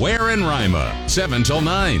Where in Rima, 7 till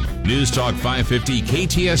 9. News Talk 550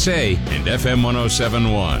 KTSA and FM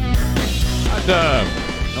 1071.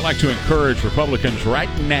 I'd like to encourage Republicans right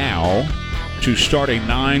now to start a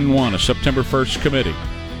 9/1, a September 1st committee,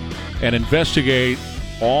 and investigate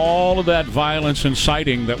all of that violence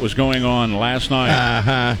inciting that was going on last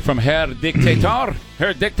night from Herr Dictator.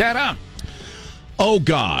 Oh,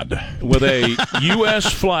 God. With a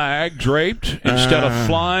U.S. flag draped instead of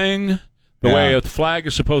flying the way a flag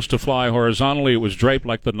is supposed to fly horizontally. It was draped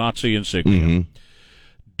like the Nazi insignia. Mm-hmm.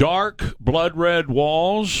 Dark, blood-red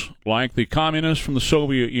walls like the communists from the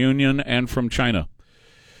Soviet Union and from China.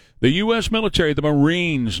 The U.S. military, the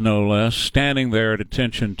Marines no less, standing there at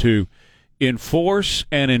attention to enforce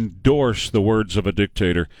and endorse the words of a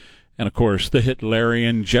dictator. And, of course, the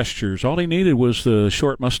Hitlerian gestures. All he needed was the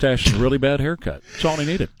short mustache and really bad haircut. That's all he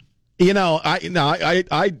needed. You know,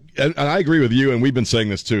 I agree with you, and we've been saying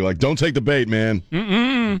this too. Like, don't take the bait, man.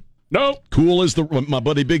 Nope. Cool is my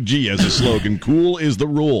buddy Big G has a slogan. Cool is the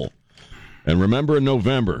rule. And remember in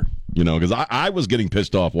November, you know, because I was getting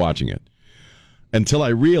pissed off watching it until I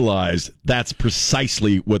realized that's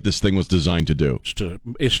precisely what this thing was designed to do.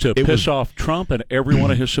 It's to piss off Trump and every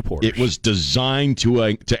one of his supporters. It was designed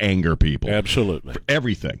to anger people. Absolutely. For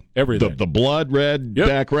everything. Everything. The blood red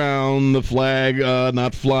background, the flag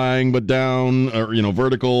not flying but down, or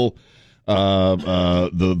vertical.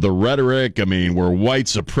 The rhetoric. I mean, we're white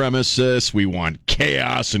supremacists. We want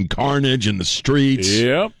chaos and carnage in the streets.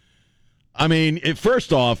 Yep. I mean,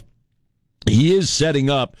 first off, he is setting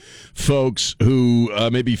up folks who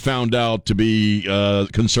may be found out to be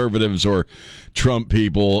conservatives or Trump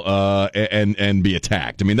people and be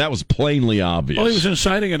attacked. I mean, that was plainly obvious. Well, he was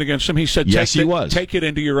inciting it against him. He said, yes, he was. Take it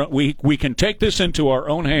into your own. We can take this into our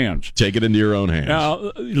own hands. Take it into your own hands. Now,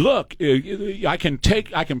 look, I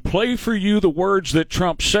can play for you the words that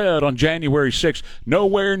Trump said on January 6th,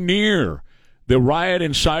 nowhere near the riot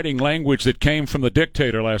inciting language that came from the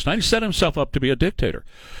dictator last night. He set himself up to be a dictator.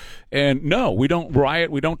 And no, we don't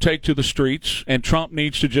riot, we don't take to the streets, and Trump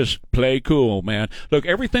needs to just play cool, man. Look,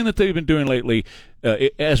 everything that they've been doing lately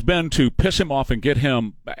has been to piss him off and get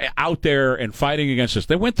him out there and fighting against us.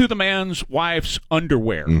 They went through the man's wife's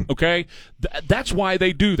underwear, okay? That's why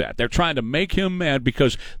they do that. They're trying to make him mad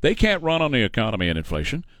because they can't run on the economy and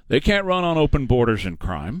inflation. They can't run on open borders and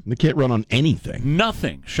crime. They can't run on anything.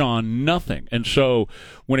 Nothing, Sean, nothing. And so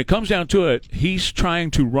when it comes down to it, he's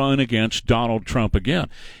trying to run against Donald Trump again.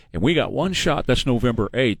 And we got one shot, that's November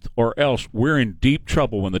 8th, or else we're in deep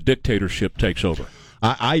trouble when the dictatorship takes over.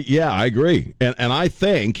 I agree. And I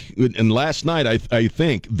think, and last night I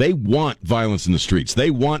think they want violence in the streets. They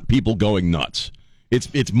want people going nuts.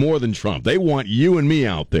 It's more than Trump. They want you and me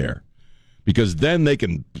out there. Because then they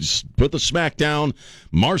can put the smack down,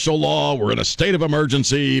 martial law, we're in a state of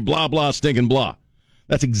emergency, blah, blah, stinking blah.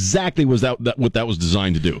 That's exactly what that was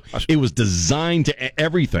designed to do. It was designed to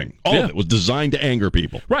everything. All of it was designed to anger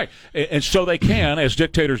people. Right. And so they can, as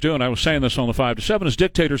dictators do, and I was saying this on the 5 to 7, as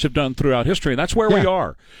dictators have done throughout history, and that's where we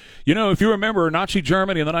are. You know, if you remember Nazi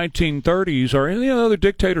Germany in the 1930s or any other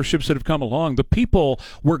dictatorships that have come along, the people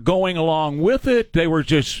were going along with it. They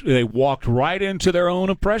walked right into their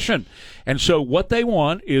own oppression. And so what they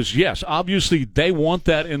want is, yes, obviously they want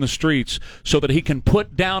that in the streets so that he can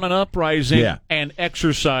put down an uprising and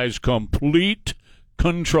exercise complete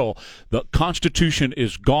control. The Constitution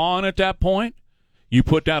is gone at that point. You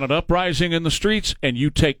put down an uprising in the streets, and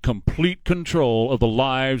you take complete control of the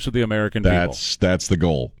lives of the American people. That's the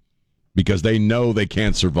goal. Because they know they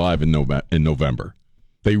can't survive in November.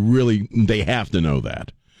 They have to know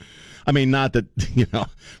that. I mean, not that,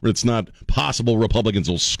 it's not possible Republicans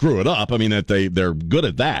will screw it up. I mean, that they're good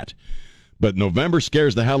at that. But November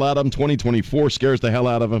scares the hell out of them. 2024 scares the hell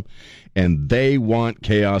out of them. And they want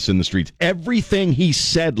chaos in the streets. Everything he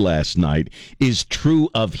said last night is true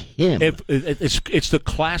of him. It's the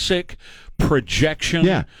classic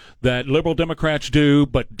projection that liberal Democrats do,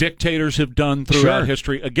 but dictators have done throughout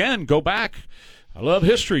history. Again, go back. I love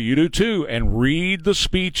history. You do too. And read the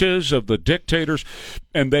speeches of the dictators,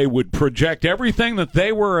 and they would project everything that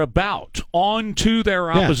they were about onto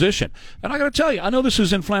their opposition. And I got to tell you, I know this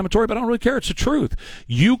is inflammatory, but I don't really care. It's the truth.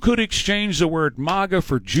 You could exchange the word MAGA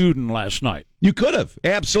for Juden last night. You could have.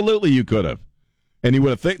 Absolutely, you could have. And you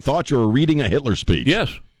would have thought you were reading a Hitler speech.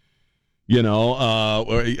 Yes.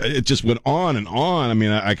 It just went on and on. I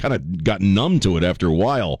mean, I kind of got numb to it after a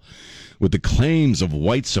while with the claims of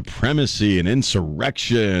white supremacy and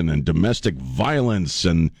insurrection and domestic violence.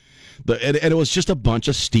 And it was just a bunch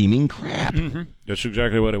of steaming crap. Mm-hmm. That's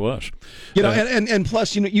exactly what it was. And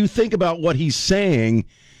plus, you think about what he's saying,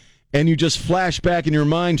 and you just flash back in your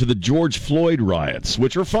mind to the George Floyd riots,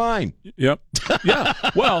 which are fine. Yep. Yeah.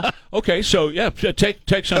 Well, okay. So,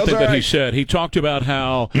 take something that he said. He talked about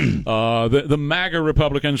how the MAGA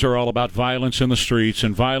Republicans are all about violence in the streets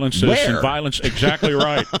and violence. And violence. Exactly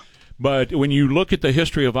right. But when you look at the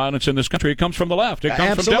history of violence in this country, it comes from the left. It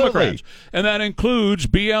comes from Democrats. And that includes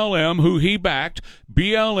BLM, who he backed,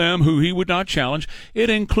 BLM, who he would not challenge. It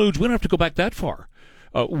includes, we don't have to go back that far.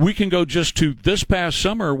 We can go just to this past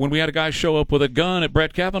summer when we had a guy show up with a gun at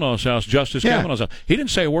Brett Kavanaugh's house, Justice Kavanaugh's house. He didn't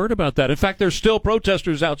say a word about that. In fact, there's still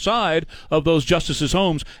protesters outside of those justices'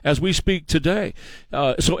 homes as we speak today.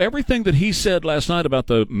 So everything that he said last night about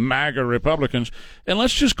the MAGA Republicans, and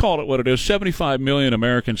let's just call it what it is, 75 million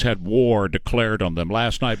Americans had war declared on them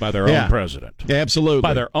last night by their own president. Absolutely.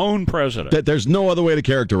 By their own president. There's no other way to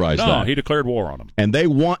characterize that. No, he declared war on them. And they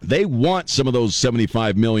want some of those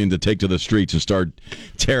 75 million to take to the streets and start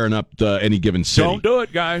tearing up any given city. Don't do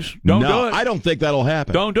it, guys. Don't do it. I don't think that'll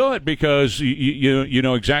happen. Don't do it because you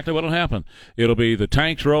know exactly what'll happen. It'll be the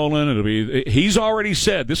tanks rolling. It'll be. He's already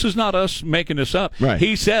said, this is not us making this up. Right.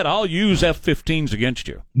 He said, I'll use F-15s against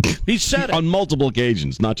you. He said it. On multiple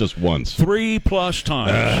occasions, not just once. 3+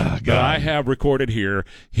 times that I have recorded here,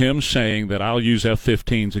 him saying that I'll use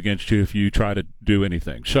F-15s against you if you try to do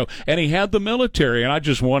anything. So, and he had the military, and I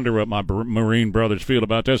just wonder what my Marine brothers feel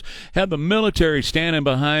about this, had the military standing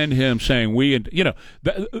behind him saying,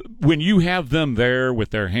 when you have them there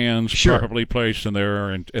with their hands properly placed and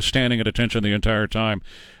they're standing at attention the entire time,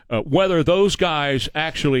 whether those guys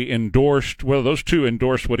actually endorsed, whether those two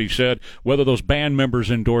endorsed what he said, whether those band members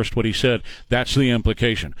endorsed what he said, that's the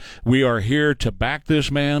implication. We are here to back this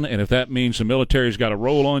man, and if that means the military's got to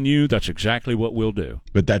roll on you, that's exactly what we'll do.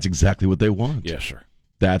 But that's exactly what they want. Yes, sir.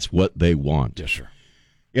 That's what they want. Yes, sir.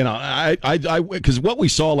 You know, because what we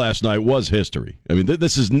saw last night was history. I mean,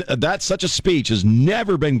 such a speech has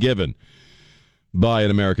never been given by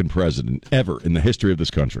an American president ever in the history of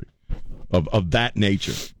this country of that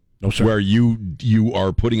nature. No, sir. Where you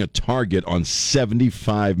are putting a target on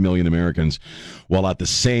 75 million Americans while at the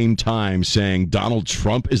same time saying Donald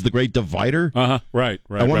Trump is the great divider? Right.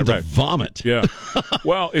 I wanted to vomit. Yeah.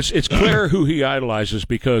 Well, it's clear who he idolizes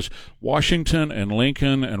because Washington and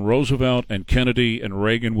Lincoln and Roosevelt and Kennedy and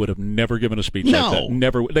Reagan would have never given a speech like that.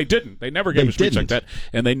 Never. They didn't. They never gave a speech like that,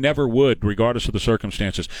 and they never would, regardless of the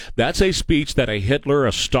circumstances. That's a speech that a Hitler,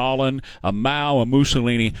 a Stalin, a Mao, a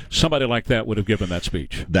Mussolini, somebody like that would have given that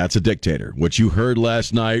speech. That's a dictator. What you heard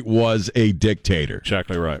last night was a dictator.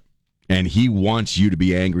 Exactly right. And he wants you to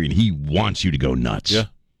be angry, and he wants you to go nuts. Yeah.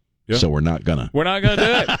 So we're not gonna do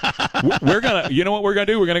it. We're gonna. You know what we're gonna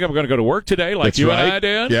do? We're gonna go to work today, like and I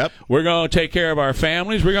did. Yep. We're gonna take care of our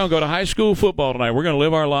families. We're gonna go to high school football tonight. We're gonna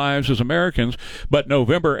live our lives as Americans. But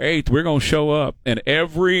November 8th, we're gonna show up, and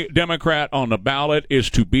every Democrat on the ballot is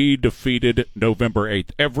to be defeated November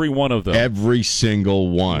 8th. Every one of them. Every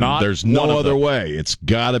single one. There's no other way. It's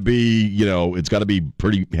got to be. It's got to be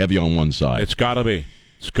pretty heavy on one side. It's got to be.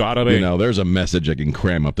 It's got to be. There's a message I can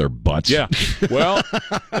cram up their butts. Yeah. Well,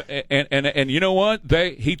 and you know what?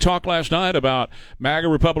 He talked last night about MAGA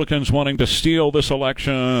Republicans wanting to steal this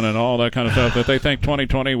election and all that kind of stuff, that they think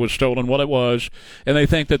 2020 was stolen, what it was, and they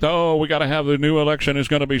think that, we got to have the new election is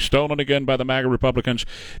going to be stolen again by the MAGA Republicans.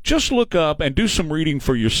 Just look up and do some reading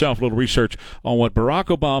for yourself, a little research on what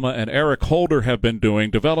Barack Obama and Eric Holder have been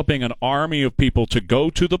doing, developing an army of people to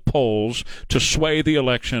go to the polls to sway the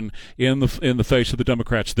election in the face of the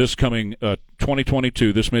Democrats this coming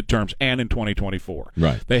 2022, this midterms, and in 2024.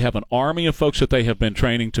 Right. They have an army of folks that they have been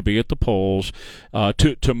training to be at the polls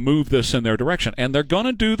to move this in their direction. And they're going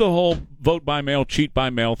to do the whole vote by mail, cheat by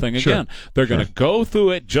mail thing again. They're going to go through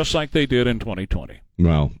it just like they did in 2020.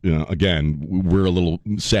 Well, again, we're a little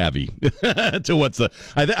savvy to what's the...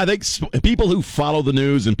 I think people who follow the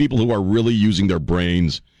news and people who are really using their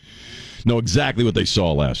brains know exactly what they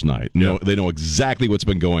saw last night. They know exactly what's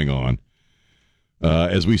been going on.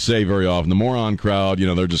 As we say very often, the moron crowd,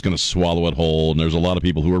 they're just going to swallow it whole. And there's a lot of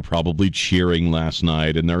people who are probably cheering last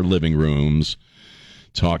night in their living rooms,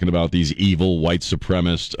 talking about these evil white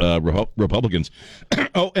supremacist Republicans.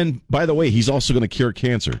 Oh, and by the way, he's also going to cure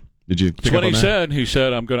cancer. Did you pick That's up what on he that? said. He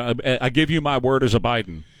said, I give you my word as a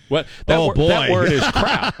Biden. Boy. That word is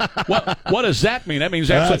crap. What does that mean? That means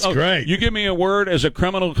that's great. You give me a word as a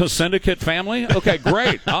criminal syndicate family? Okay,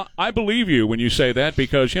 great. I believe you when you say that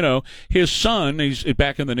because, his son, he's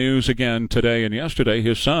back in the news again today and yesterday,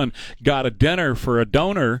 his son got a dinner for a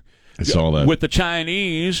donor. I saw that. With the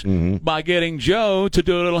Chinese by getting Joe to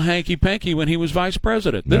do a little hanky-panky when he was vice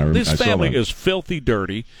president. This family is filthy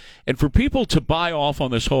dirty. And for people to buy off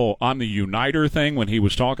on this whole I'm the uniter thing when he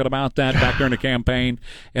was talking about that back during the campaign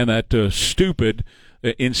and that stupid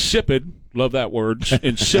insipid, love that word,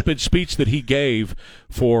 insipid speech that he gave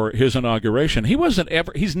for his inauguration.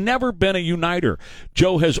 He's never been a uniter.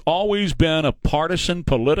 Joe has always been a partisan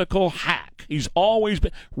political hack. He's always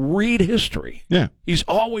been, read history. Yeah. He's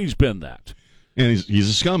always been that. And he's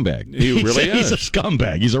a scumbag. He really is. He's a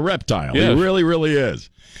scumbag. He's a reptile. Yes. He really, really is.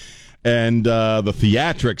 And the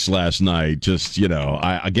theatrics last night, just,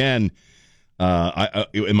 in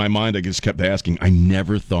my mind, I just kept asking, I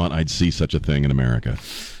never thought I'd see such a thing in America.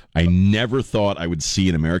 I never thought I would see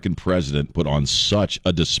an American president put on such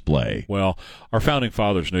a display. Well, our founding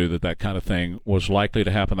fathers knew that kind of thing was likely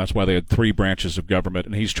to happen. That's why they had 3 branches of government,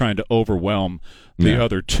 and he's trying to overwhelm the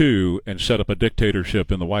other 2 and set up a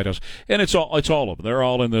dictatorship in the White House. And it's all of them. They're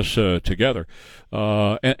all in this together,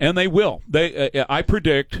 and they will. I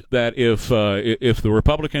predict that if the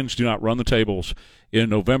Republicans do not run the tables in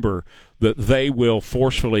November, that they will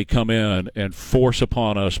forcefully come in and force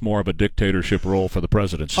upon us more of a dictatorship role for the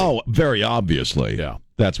presidency. Oh, very obviously. Yeah.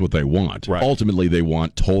 That's what they want. Right. Ultimately, they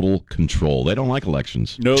want total control. They don't like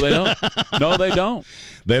elections. No, they don't. No, they don't.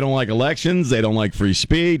 They don't like elections. They don't like free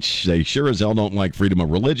speech. They sure as hell don't like freedom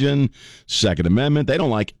of religion, Second Amendment. They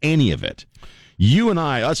don't like any of it. You and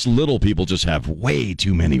I, us little people, just have way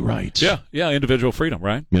too many rights. Yeah, individual freedom,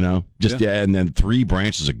 right? And then 3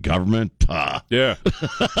 branches of government. Yeah.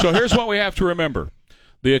 So here's what we have to remember.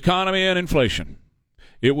 The economy and inflation.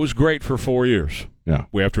 It was great for 4 years. Yeah.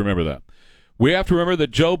 We have to remember that. We have to remember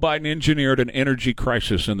that Joe Biden engineered an energy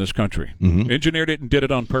crisis in this country. Mm-hmm. Engineered it and did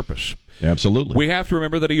it on purpose. Absolutely. We have to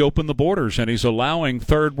remember that he opened the borders and he's allowing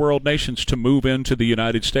third world nations to move into the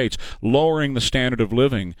United States, lowering the standard of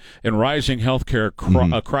living and rising health care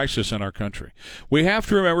crisis in our country. We have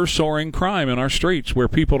to remember soaring crime in our streets, where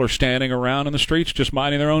people are standing around in the streets just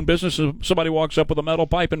minding their own business and somebody walks up with a metal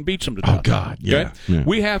pipe and beats them to death. Oh, God, yeah. Okay? Yeah.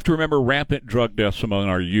 We have to remember rampant drug deaths among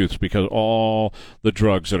our youths because all the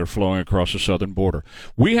drugs that are flowing across the southern border.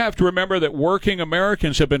 We have to remember that working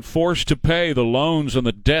Americans have been forced to pay the loans and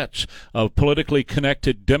the debts of politically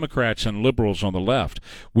connected Democrats and liberals on the left.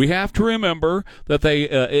 We have to remember that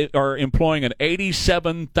they are employing an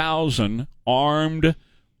 87,000 armed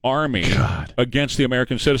army against the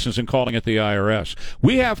American citizens and calling it the IRS.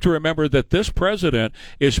 We have to remember that this president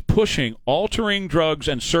is pushing altering drugs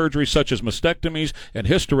and surgery such as mastectomies and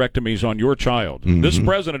hysterectomies on your child. Mm-hmm. This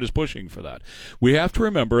president is pushing for that. We have to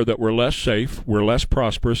remember that we're less safe, we're less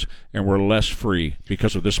prosperous, and we're less free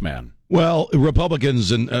because of this man. Well,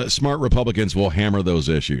 Republicans and smart Republicans will hammer those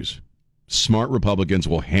issues. Smart Republicans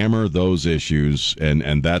will hammer those issues,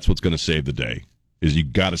 and that's what's going to save the day. Is you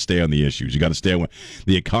got to stay on the issues. You got to stay on.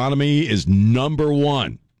 The economy is number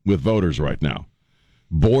 1 with voters right now.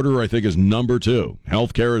 Border, I think, is number 2.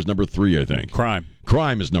 Healthcare is number 3, I think.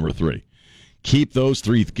 Crime is number 3. Keep those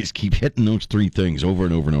 3. Keep hitting those 3 things over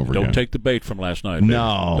and over and over again. Don't take the bait from last night.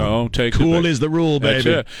 No. Don't take cool the bait. Is the rule, baby.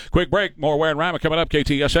 That's it. Quick break. More Ware and Rima coming up.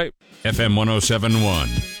 KTSA. FM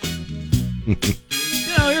 107.1.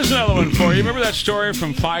 Here's another one for you. Remember that story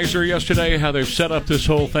from Pfizer yesterday, how they've set up this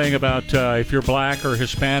whole thing about if you're black or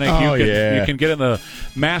Hispanic, you can get in the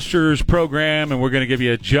master's program and we're going to give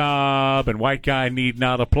you a job and white guy need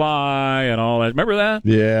not apply and all that. Remember that?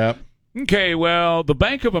 Yeah. Okay, well, the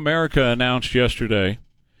Bank of America announced yesterday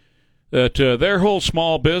that their whole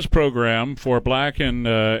small biz program for black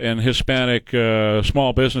and Hispanic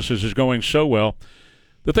small businesses is going so well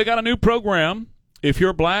that they got a new program. If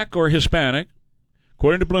you're black or Hispanic,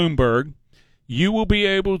 according to Bloomberg, you will be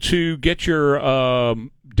able to get your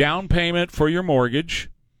down payment for your mortgage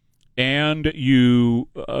and you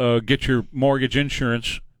get your mortgage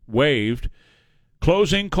insurance waived.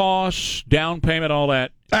 Closing costs, down payment, all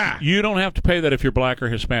that. You don't have to pay that if you're black or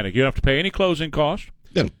Hispanic. You don't have to pay any closing costs.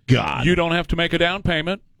 Oh, God. You don't have to make a down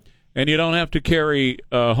payment. And you don't have to carry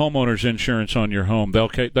homeowner's insurance on your home. They'll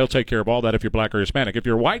take care of all that if you're black or Hispanic. If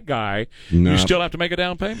you're a white guy, you still have to make a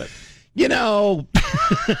down payment.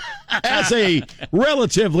 As a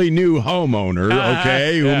relatively new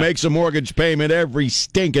homeowner, who makes a mortgage payment every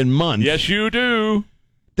stinking month. Yes, you do.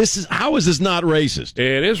 How is this not racist?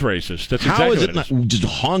 It is racist. That's how exactly is it what not? Just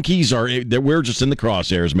honkies we're just in the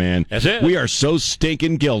crosshairs, man. That's it. We are so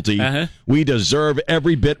stinking guilty. We deserve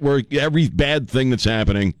every bad thing that's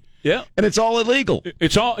happening. Yeah, and it's all illegal.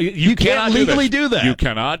 It's all you can't legally do that. You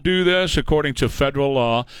cannot do this according to federal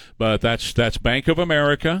law. But that's Bank of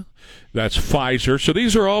America, that's Pfizer. So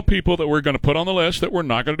these are all people that we're going to put on the list that we're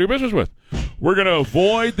not going to do business with. We're going to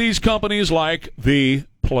avoid these companies like the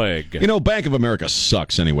plague. You know, Bank of America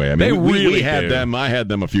sucks anyway. I mean, They we really had do. them. I had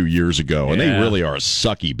them a few years ago, and they Yeah. really are a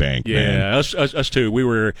sucky bank, Yeah, man. us too. We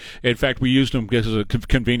were, in fact, we used them because of the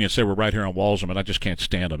convenience. They were right here on Walsham, and I just can't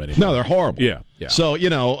stand them anymore. No, they're horrible. Yeah. So, you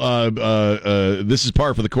know, this is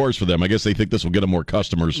par for the course for them. I guess they think this will get them more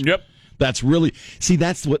customers. Yep. That's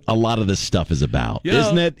what a lot of this stuff is about, You know-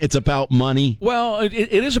 isn't it? It's about money. Well, it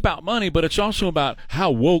is about money, but it's also about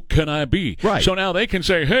how woke can I be? Right. So now they can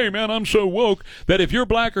say, hey, man, I'm so woke that if you're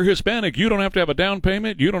black or Hispanic, you don't have to have a down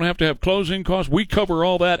payment. You don't have to have closing costs. We cover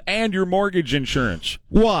all that and your mortgage insurance.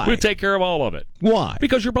 Why? We take care of all of it. Why?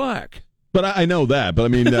 Because you're black. But I know that. But I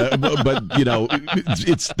mean, but you know,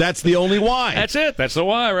 that's the only why. That's it. That's the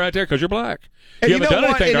why right there, because you're black. And you you haven't know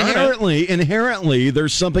done what? anything to earn it. Inherently,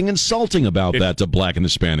 there's something insulting about that to black and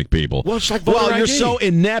Hispanic people. Well, it's like voter you're ID. so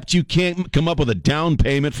inept you can't come up with a down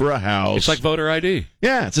payment for a house. It's like voter ID.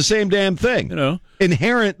 Yeah, it's the same damn thing. You know.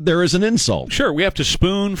 Inherent, there is an insult. Sure, we have to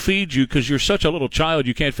spoon feed you because you're such a little child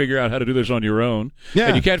you can't figure out how to do this on your own. Yeah.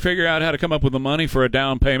 And you can't figure out how to come up with the money for a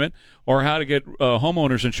down payment or how to get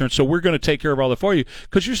homeowners insurance. So we're going to take care of all that for you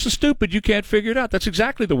because you're so stupid you can't figure it out. That's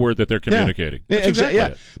exactly the word that they're communicating. Yeah. That's exactly yeah.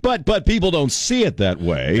 it. But people don't see it that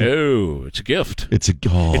way. No, it's a gift. It's an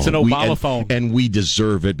Obama phone. And we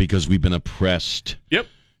deserve it because we've been oppressed. Yep.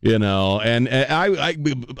 You know, and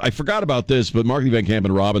I forgot about this, but Markley, Van Camp,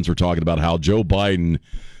 and Robbins were talking about how Joe Biden,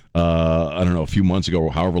 I don't know, a few months ago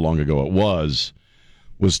or however long ago it was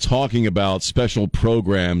talking about special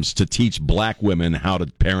programs to teach black women how to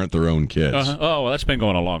parent their own kids. Oh, well, that's been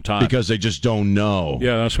going a long time. Because they just don't know.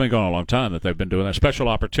 Yeah, that's been going a long time that they've been doing that. Special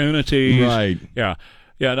opportunities. Right. Yeah.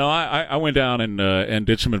 Yeah, no, I went down and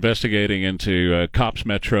did some investigating into Cops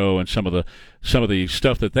Metro and some of the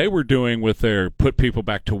stuff that they were doing with their put people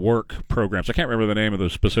back to work programs. I can't remember the name of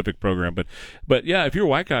the specific program, but yeah, if you're a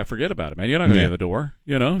white guy, forget about it, man. You're not going to get in the door.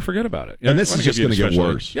 You know, forget about it. And this is just going to get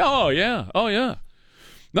worse. Yeah, oh yeah.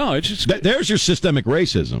 No, it's just There's your systemic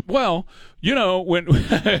racism. well, you know, when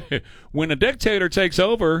when a dictator takes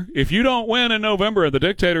over, if you don't win in November and the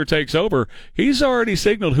dictator takes over, he's already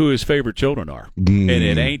signaled who his favorite children are. And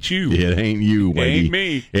it ain't you. It ain't you, Wendy. Ain't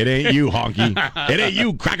me. It ain't you, honky. It ain't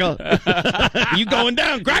you, Cracker. You going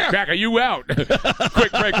down, Cracker. Cracker, you out.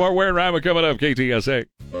 Quick break, more Ware and Rhymer coming up, KTSA.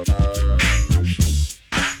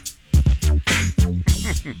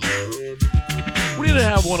 We need to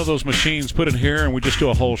have one of those machines put in here and we just do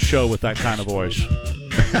a whole show with that kind of voice.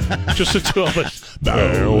 Just the two of us.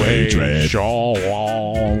 Hey, Trey.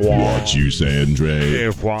 What you saying, Trey?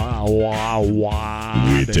 We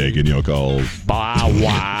taking your calls.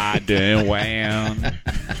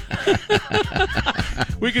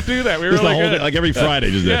 We could do that. We Just really the whole could. day, like every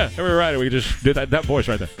Friday. Just Yeah, every Friday we just did that voice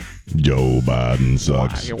right there. Joe Biden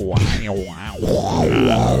sucks.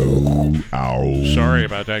 Ow. Sorry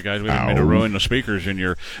about that, guys. We didn't mean to ruin the speakers in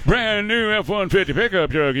your brand new F-150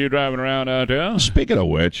 pickup truck you driving around out there. Speaking of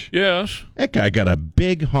which, Yes. that guy got a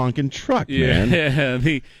big honking truck, man. Yeah.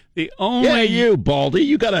 The only Yeah, you, Baldy.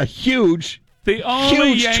 You got a huge... the only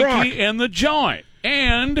huge Yankee truck. in the joint.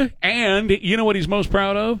 And you know what he's most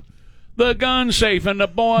proud of? The gun safe, and the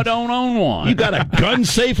boy don't own one. You got a gun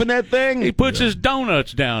safe in that thing? He puts his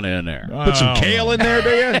donuts down in there. Put some kale in there, do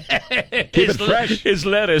you? Keep it fresh. His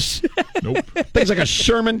lettuce. Thing's like a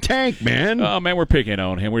Sherman tank, man. Oh, man, we're picking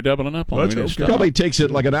on him. We're doubling up on him. We need to stop. Probably takes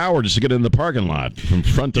it like an hour just to get in the parking lot from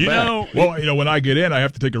front to You back. know, Well, you know, when I get in, I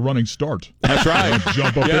have to take a running start. that's right.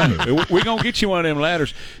 Jump up in there. Yeah, we're going to get you one of them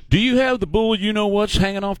ladders. Do you have the bull you-know-what's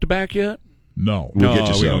hanging off the back yet? No. We'll get you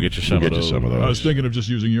we're some. gonna get you some We'll of get you those. some of I was those. thinking of just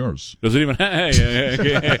using yours. Does it even?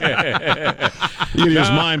 You can use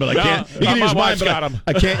mine, but I no, can't. You no, can my use mine, wife's but got 'em.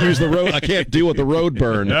 I can't use the road. I can't deal with the road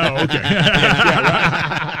burn. Oh, okay.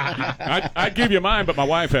 I'd give you mine, but my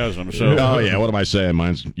wife has them. So. Oh yeah, what am I saying?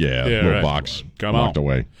 Mine's little right. box Come locked on.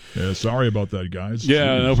 away. Yeah, sorry about that, guys.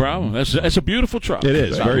 Yeah, no problem. That's a beautiful truck. It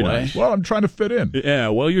is by very the way. nice. Well, I'm trying to fit in. Yeah,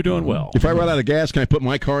 well, you're doing well. If I run out of gas, can I put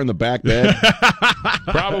my car in the back bed?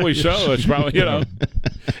 Probably so. It's probably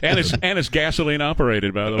and it's gasoline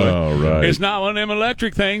operated, by the way. Oh, right. It's not one of them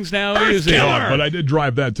electric things now, is it? Yeah, but I did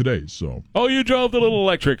drive that today, so. Oh, you drove the little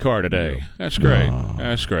electric car today. That's great.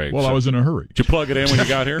 That's great. Well, I was in a hurry. Did you plug it in when you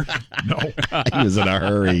got here? No. He was in a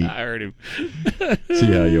hurry. I heard him.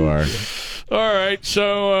 See how you are. All right.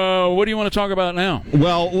 So, what do you want to talk about now?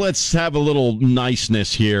 Well, let's have a little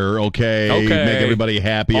niceness here, okay? Okay. Make everybody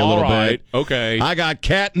happy a All little right. bit. Okay. I got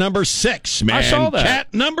cat number 6, man. I saw that.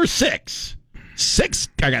 Cat number 6.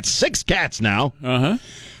 I got 6 cats now. Uh-huh.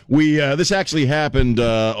 This actually happened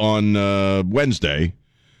on Wednesday.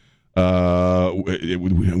 We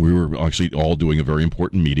were actually all doing a very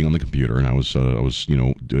important meeting on the computer, and I was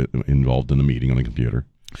involved in the meeting on the computer.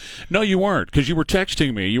 No, you weren't, because you were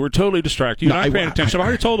texting me. You were totally distracted. You were not paying attention. I've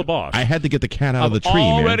already told the boss. I had to get the cat out of the tree,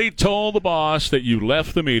 man. I've already told the boss that you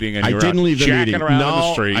left the meeting and you were didn't leave the jacking meeting. around No, in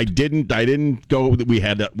the street. I didn't go.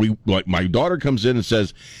 My daughter comes in and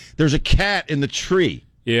says, "There's a cat in the tree."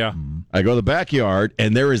 Yeah. I go to the backyard,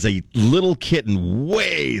 and there is a little kitten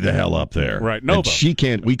way the hell up there. Right, Nova. And she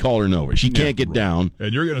can't. We call her Nova. She can't get down.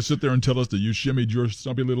 And you're going to sit there and tell us that you shimmied your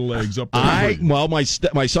stumpy little legs up there.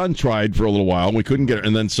 My son tried for a little while, and we couldn't get her.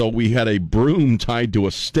 And then so we had a broom tied to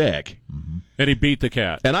a stick. Mm-hmm. And he beat the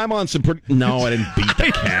cat. And I'm on some No, I didn't beat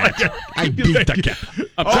the cat. I beat the cat.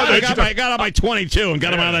 I got on my 22 and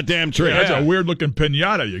got him out of that damn tree. That's a weird-looking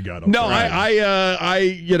pinata you got up No, there.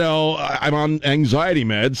 I'm on anxiety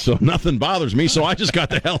meds, so nothing bothers me. So I just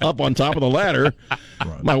got the hell up on top of the ladder.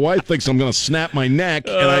 Right. My wife thinks I'm going to snap my neck,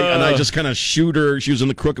 and I just kind of shoot her. She was in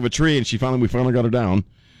the crook of a tree, and we finally got her down.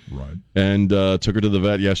 Right. And took her to the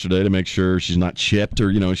vet yesterday to make sure she's not chipped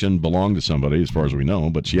or, she doesn't belong to somebody, as far as we know.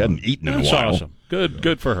 But she hadn't eaten in a while. That's awesome.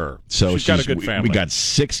 Good for her. So she's got a good family. We got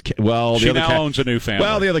 6. She now owns a new family.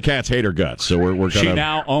 Well, the other cats hate her guts, so we're kind of. She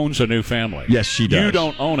now owns a new family. Yes, she does. You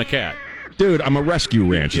don't own a cat. Dude, I'm a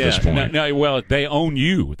rescue ranch at this point. Well, they own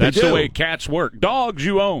you. That's the way cats work. Dogs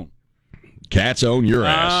you own. Cats own your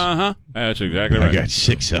ass. Uh-huh. That's exactly right. I got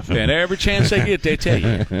 6 of them. And every chance they get, they tell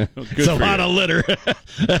you. It's a lot of litter.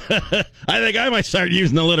 I think I might start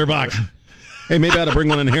using the litter box. Hey, maybe I ought to bring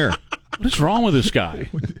one in here. What's wrong with this guy?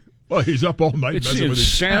 Well, he's up all night messing with his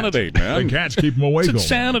insanity, man. The cats keep him awake. It's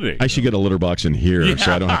insanity. I should get a litter box in here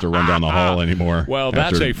so I don't have to run down the hall anymore. Well,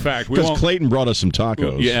 that's a fact. Because Clayton brought us some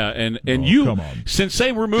tacos. Yeah, and since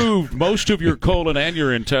they removed most of your colon and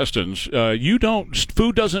your intestines,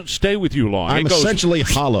 food doesn't stay with you long. I'm essentially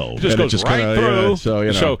hollow. It just goes right through.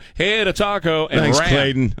 So had a taco and thanks, ran.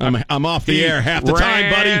 Clayton. I'm off the air half the time,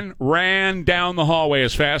 buddy. Ran down the hallway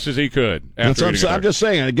as fast as he could. I'm just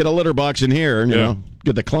saying, I'd get a litter box in here, and,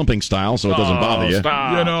 get the clumping style so it doesn't bother you.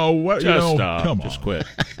 Stop. You know what? Stop. Come on. Just quit.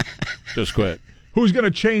 Just quit. Who's going to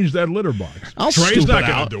change that litter box? Trey's not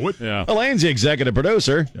going to do it. Yeah. Elaine's the executive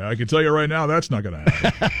producer. Yeah, I can tell you right now, that's not going to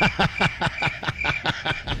happen.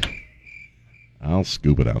 I'll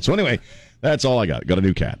scoop it out. So anyway, that's all I got. Got a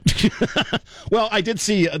new cat. Well, I did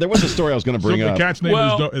see there was a story I was going to bring up.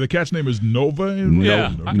 The cat's name is Nova.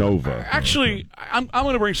 Yeah, Nova. Actually, I'm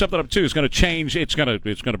going to bring something up too. It's going to change. It's going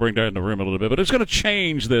to bring down the room a little bit, but it's going to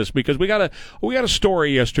change this because we got a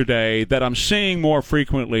story yesterday that I'm seeing more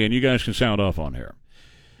frequently, and you guys can sound off on here.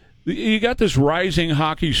 You got this rising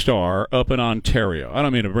hockey star up in Ontario. I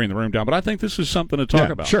don't mean to bring the room down, but I think this is something to talk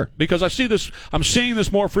about. Sure. Because I'm seeing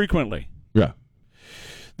this more frequently. Yeah.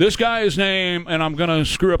 This guy is named, and I'm going to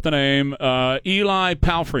screw up the name, Eli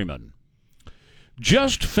Palfreyman.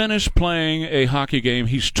 Just finished playing a hockey game.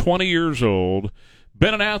 He's 20 years old.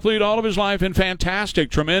 Been an athlete all of his life in fantastic,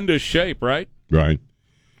 tremendous shape, right? Right.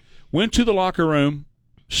 Went to the locker room,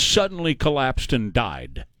 suddenly collapsed and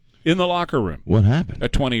died in the locker room. What happened?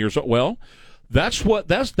 At 20 years old. Well, that's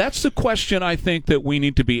the question I think that we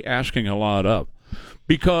need to be asking a lot of.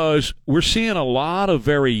 Because we're seeing a lot of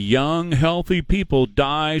very young, healthy people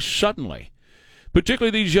die suddenly,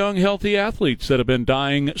 particularly these young, healthy athletes that have been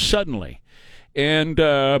dying suddenly. And,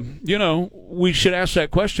 we should ask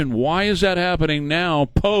that question, why is that happening now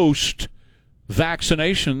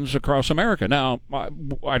post-vaccinations across America? Now,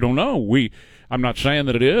 I don't know. I'm not saying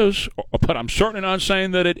that it is, but I'm certainly not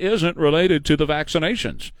saying that it isn't related to the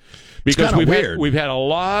vaccinations. Because we've had a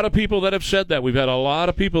lot of people that have said that. We've had a lot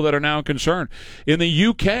of people that are now concerned. In the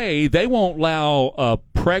UK, they won't allow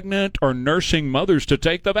pregnant or nursing mothers to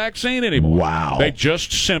take the vaccine anymore. Wow. They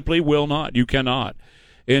just simply will not. You cannot.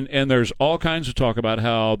 And there's all kinds of talk about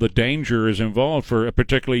how the danger is involved for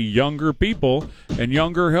particularly younger people and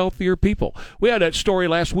younger, healthier people. We had that story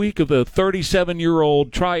last week of the 37-year-old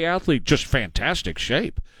triathlete, just fantastic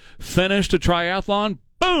shape. Finished a triathlon,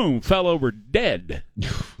 boom, fell over dead.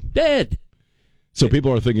 Dead. So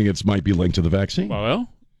people are thinking it might be linked to the vaccine. Well,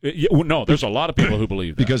 no, there's a lot of people who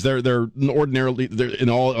believe that. Because they're ordinarily, in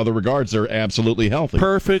all other regards, they're absolutely healthy.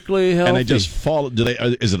 Perfectly healthy. And they just fall.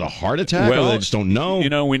 Is it a heart attack or they just don't know? We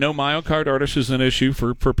know myocarditis is an issue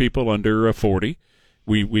for people under 40.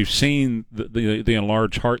 We've seen the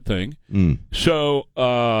enlarged heart thing. So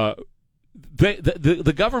the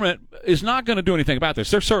government is not going to do anything about this.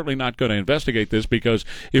 They're certainly not going to investigate this because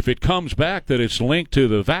if it comes back that it's linked to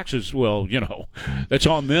the vaccines, well, that's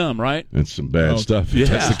on them, right? That's some bad stuff. If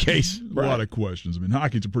that's the case. A lot of questions. I mean,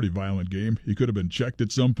 hockey's a pretty violent game. He could have been checked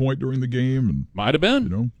at some point during the game. Might have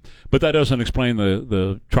been. But that doesn't explain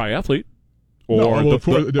the triathlete. Or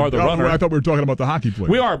the runner. I thought we were talking about the hockey player.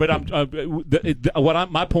 We are, but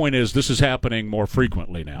my point is this is happening more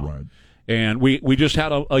frequently now. Right. And we just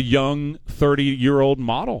had a young 30-year-old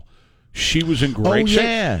model. She was in great shape.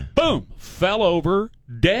 Yeah. Boom, fell over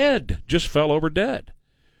dead. Just fell over dead.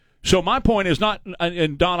 So my point is not,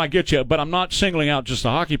 and Don, I get you, but I'm not singling out just the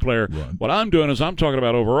hockey player. Right. What I'm doing is I'm talking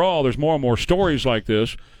about overall. There's more and more stories like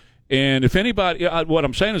this. And if anybody, what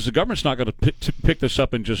I'm saying is the government's not going to pick this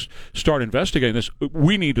up and just start investigating this.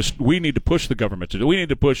 We need to push the government to do. We need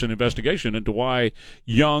to push an investigation into why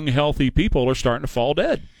young, healthy people are starting to fall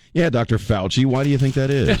dead. Yeah, Dr. Fauci, why do you think that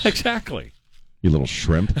is? Exactly. You little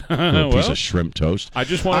shrimp, little piece Well, of shrimp toast. I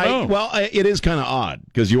just want to know. Well, it is kind of odd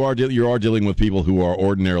because you are dealing with people who are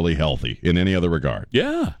ordinarily healthy in any other regard.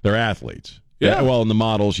 Yeah. They're athletes. Yeah. Well, in the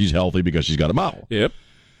model, she's healthy because she's got a model. Yep.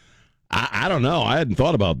 I don't know. I hadn't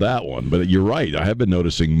thought about that one, but you're right. I have been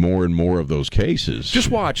noticing more and more of those cases.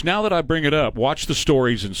 Just watch. Now that I bring it up, watch the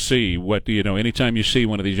stories and see what, anytime you see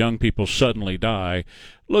one of these young people suddenly die,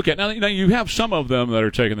 look at, now you have some of them that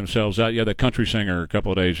are taking themselves out. Yeah, that country singer a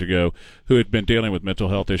couple of days ago who had been dealing with mental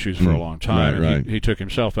health issues for a long time. Right, and he took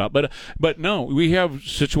himself out. But no, we have a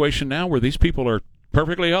situation now where these people are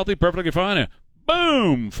perfectly healthy, perfectly fine, and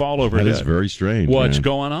boom, fall over That dead. is very strange. What's man.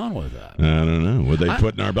 going on with that? I don't know. What they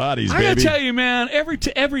put in our bodies, I baby. gotta tell you, man,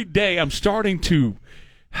 every day I'm starting to.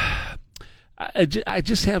 I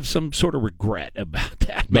just have some sort of regret about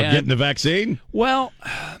that, About man. getting the vaccine? Well,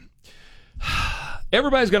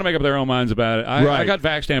 everybody's going to make up their own minds about it. I Right. got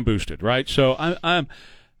vaxxed and boosted, right? So I'm.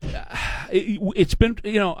 It's been,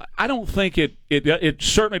 I don't think it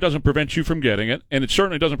certainly doesn't prevent you from getting it, and it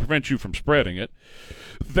certainly doesn't prevent you from spreading it.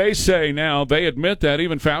 They say now, they admit that,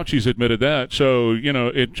 even Fauci's admitted that, so,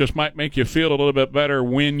 it just might make you feel a little bit better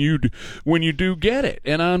when you do get it.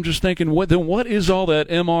 And I'm just thinking, what is all that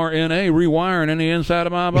mRNA rewiring in the inside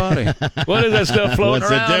of my body? What is that stuff floating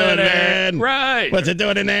What's around it doing, in there? man? Right. What's it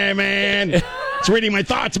doing in there, man? It's reading my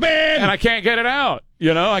thoughts, man. And I can't get it out.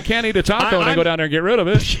 I can't eat a taco and go down there and get rid of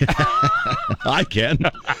it. I can,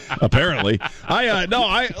 apparently.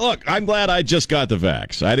 Look, I'm glad I just got the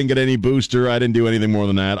vax. I didn't get any booster. I didn't do anything more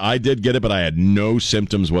than that. I did get it, but I had no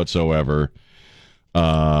symptoms whatsoever. So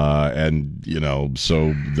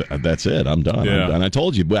that's it. I'm done. Yeah. And I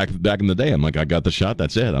told you back in the day, I'm like, I got the shot.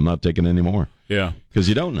 That's it. I'm not taking any more. Yeah. Because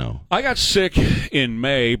you don't know. I got sick in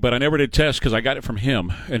May, but I never did test because I got it from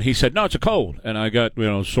him, and he said, "No, it's a cold." And I got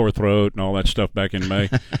sore throat and all that stuff back in May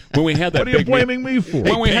when we had that. What are you big blaming me for?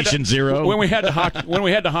 When we had patient zero. When we had the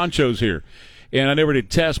honchos here, and I never did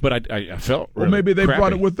test, but I felt really Well, maybe they crappy.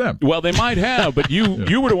 brought it with them. Well, they might have, but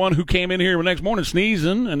you were the one who came in here the next morning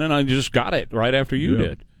sneezing, and then I just got it right after you Yeah,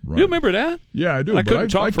 did. right. You remember that? Yeah, I do. I but couldn't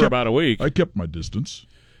talk I for kept- about a week. I kept my distance.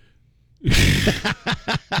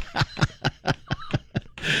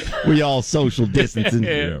 We all social distancing.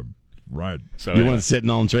 Yeah, right. So You yeah, want sitting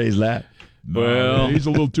on Trey's lap? No, Well- he's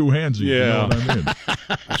a little too handsy. Yeah. You know what I mean?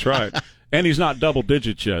 that's right. And he's not double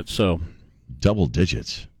digits yet. So Double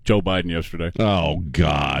digits. Joe Biden yesterday, Oh,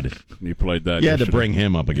 God. you played that. You had to yesterday. bring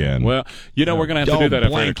him up again. Well, we're going to have to do Don't that after 8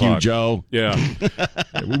 blank o'clock. you, Joe. Yeah.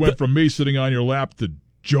 Yeah, we went from me sitting on your lap to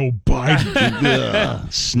Joe Biden.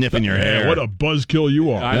 Ugh, sniffing your hair. Yeah, what a buzzkill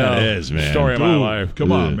you are. I know. That is, man. Story of my Dude, life.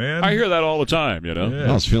 Come on, Ugh. man. I hear that all the time, I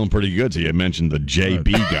Yeah. was feeling pretty good till you mentioned the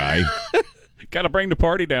JB guy, Got to bring the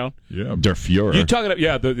party down. Yeah. Der Fuhrer. You talking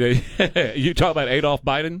about you talk about Adolf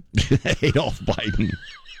Biden? Adolf Biden.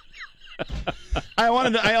 I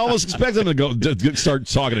almost expected him to start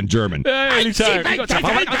talking in German. Anytime.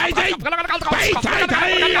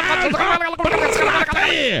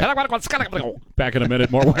 Back in a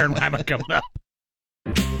minute, more Warren Wyman coming up.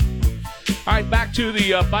 All right, back to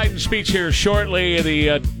the Biden speech here shortly.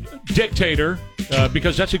 The dictator,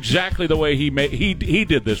 because that's exactly the way he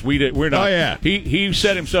did this. We're not. Oh, yeah. He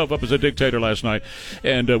set himself up as a dictator last night,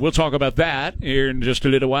 and we'll talk about that here in just a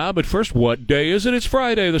little while. But first, what day is it? It's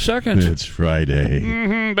Friday the 2nd. It's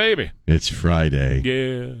Friday. Baby. It's Friday.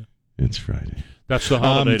 Yeah, It's Friday. that's the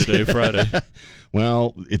holiday today, Friday.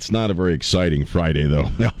 Well, it's not a very exciting Friday, though,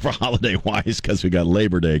 for holiday-wise, because we got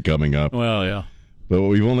Labor Day coming up. Well, yeah. But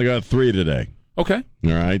we've only got 3 today. Okay.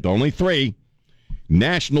 All right, only 3.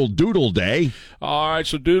 National Doodle Day. All right,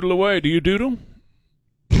 so doodle away. Do you doodle?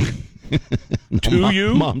 Do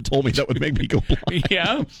you? Mom told me that would make me go blind.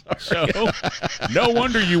 Yeah. So, no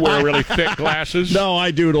wonder you wear really thick glasses. No,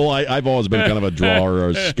 I doodle. I've always been kind of a drawer or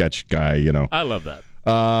a sketch guy, I love that.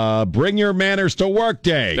 Bring your manners to work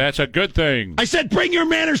day. That's a good thing. I said bring your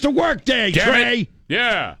manners to work day, Damn Trey. it.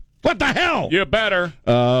 Yeah. What the hell? You better.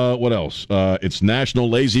 What else? It's National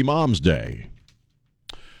Lazy Moms Day.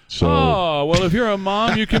 So Oh, well, if you're a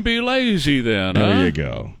mom, you can be lazy then, huh? there you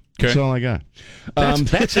go. That's all I got.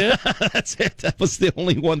 That's it? That's it. That was the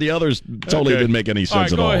only one. The others totally didn't make any sense all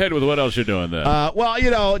right, at all. Go ahead with what else you're doing then.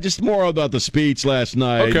 Well, just more about the speech last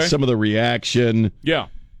night, some of the reaction. Yeah.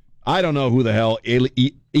 I don't know who the hell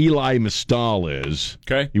Eli Mistal is.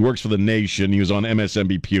 Okay. He works for The Nation. He was on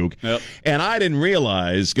MSNBC Puke. Yep. And I didn't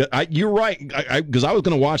realize, you're right, because I was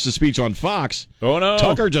going to watch the speech on Fox. Oh, no.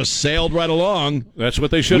 Tucker just sailed right along. That's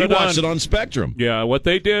what they should have We done. watched it on Spectrum. Yeah, what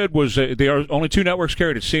they did was there are only two networks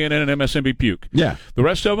carried it, CNN and MSNBC Puke. Yeah. The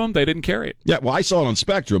rest of them, they didn't carry it. Yeah, well, I saw it on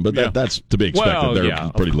Spectrum, but that's to be expected. Well,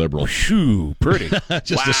 They're pretty liberal. Shoo, pretty.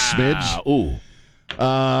 Just a smidge. Ooh.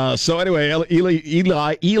 So anyway,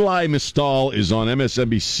 Eli Mistal is on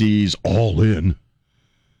MSNBC's All In,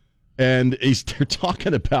 and they're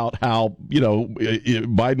talking about how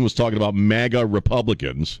Biden was talking about MAGA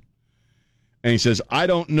Republicans, and he says, "I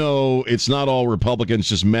don't know. It's not all Republicans.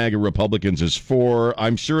 Just MAGA Republicans is for.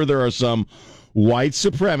 I'm sure there are some white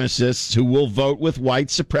supremacists who will vote with white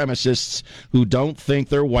supremacists who don't think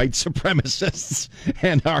they're white supremacists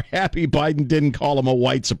and are happy Biden didn't call him a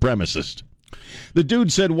white supremacist." The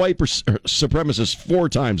dude said white supremacist 4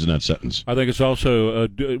 times in that sentence. I think it's also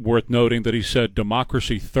worth noting that he said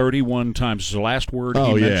democracy 31 times. It's the last word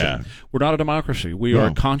he mentioned. We're not a democracy. We are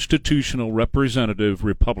a constitutional representative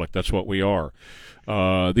republic. That's what we are.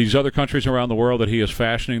 These other countries around the world that he is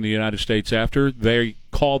fashioning the United States after, they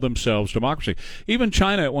call themselves democracy. Even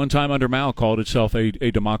China at one time under Mao called itself a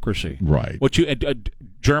democracy. Right.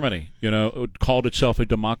 Germany, called itself a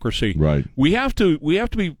democracy. Right. We have to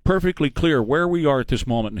be perfectly clear where we are at this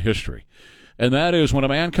moment in history. And that is when a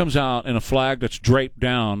man comes out in a flag that's draped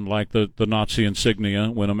down like the Nazi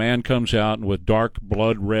insignia, when a man comes out with dark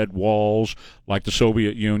blood red walls like the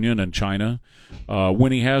Soviet Union and China,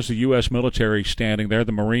 when he has the U.S. military standing there,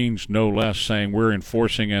 the Marines no less, saying we're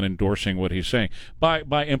enforcing and endorsing what he's saying. By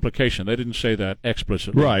implication. They didn't say that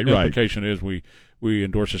explicitly. Right, implication is we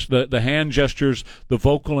endorse this. The hand gestures, the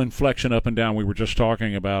vocal inflection up and down we were just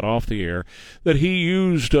talking about off the air that he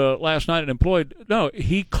used last night and employed. No,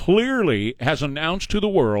 he clearly has announced to the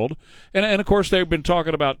world, and of course they've been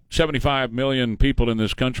talking about 75 million people in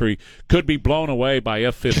this country could be blown away by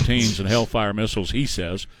F-15s and Hellfire missiles, he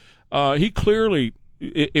says. He clearly,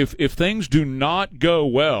 if things do not go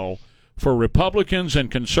well for Republicans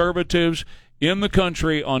and conservatives in the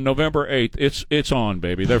country on November 8th, it's on,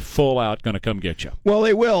 baby. They're full out going to come get you. Well,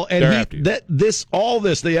 they will. And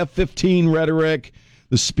the F-15 rhetoric,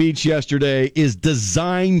 the speech yesterday, is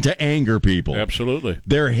designed to anger people. Absolutely.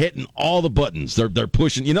 They're hitting all the buttons. They're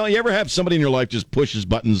pushing. You ever have somebody in your life just pushes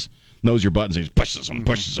buttons, knows your buttons, he pushes them.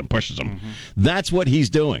 Mm-hmm. That's what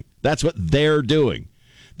he's doing. That's what they're doing.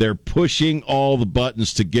 They're pushing all the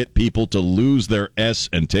buttons to get people to lose their S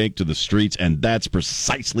and take to the streets, and that's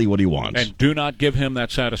precisely what he wants. And do not give him that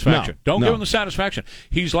satisfaction. Don't give him the satisfaction.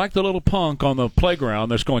 He's like the little punk on the playground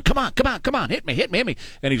that's going, come on, hit me.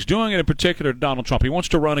 And he's doing it in particular to Donald Trump. He wants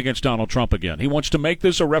to run against Donald Trump again. He wants to make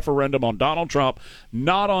this a referendum on Donald Trump,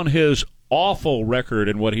 not on his awful record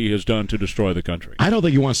and what he has done to destroy the country. I don't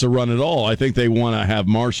think he wants to run at all. I think they want to have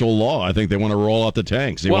martial law. I think they want to roll out the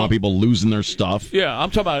tanks. They want people losing their stuff. Yeah, I'm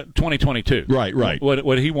talking about 2022. Right.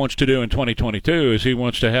 What he wants to do in 2022 is he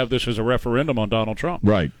wants to have this as a referendum on Donald Trump.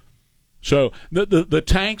 Right. So the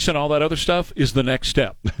tanks and all that other stuff is the next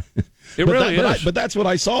step. It really is. But that's what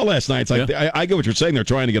I saw last night. It's like I get what you're saying. They're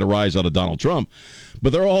trying to get a rise out of Donald Trump,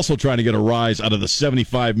 but they're also trying to get a rise out of the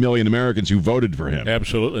 75 million Americans who voted for him.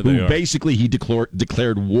 Absolutely, they are. Basically he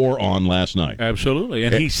declared war on last night. Absolutely,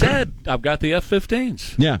 and he said, "I've got the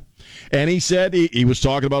F-15s." Yeah. And he said he was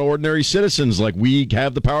talking about ordinary citizens, like we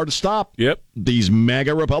have the power to stop these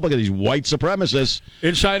MAGA Republicans, these white supremacists.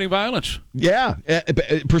 Inciting violence. Yeah,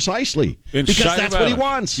 precisely. Because that's what he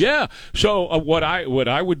wants. Yeah. So what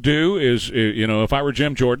I would do is, if I were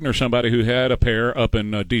Jim Jordan or somebody who had a pair up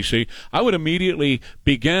in D.C., I would immediately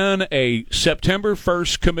begin a September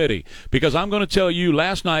 1st committee, because I'm going to tell you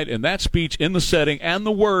last night in that speech, in the setting and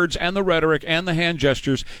the words and the rhetoric and the hand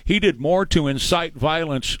gestures, he did more to incite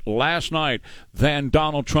violence last night than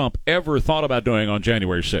Donald Trump ever thought about doing on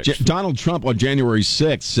January 6th. Donald Trump on January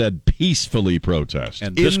 6th said peacefully protest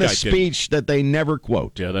and in the speech that they never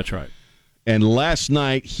quote. Yeah, that's right. And last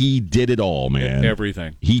night he did it all, man.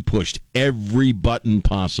 Everything. He pushed every button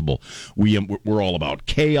possible. We're all about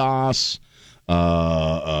chaos.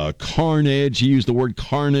 carnage. He used the word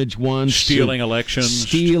carnage once. Stealing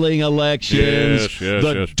elections. Yes,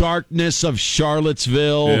 yes. Darkness of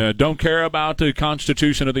Charlottesville. Yeah, don't care about the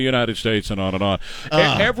Constitution of the United States and on and on.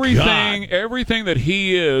 Everything that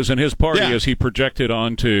he is and his party is he projected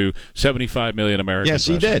onto 75 million Americans. Yes,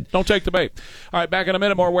 he did. Don't take the bait. All right, back in a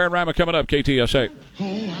minute. More Ware and Rima coming up. KTSA.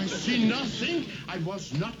 Oh, I see nothing. I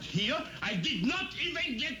was not here. I did not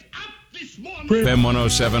even get up this morning. FM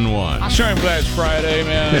 1071. I sure am glad it's Friday,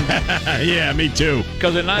 man. Yeah, me too.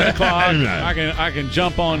 Because at 9 o'clock, I can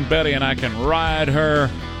jump on Betty and I can ride her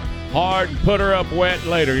hard and put her up wet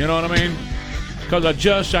later. You know what I mean? Because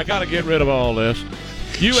I got to get rid of all this.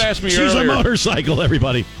 You asked me earlier. She's a motorcycle,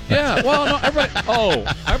 everybody. Yeah, well, no,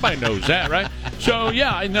 everybody knows that, right? So,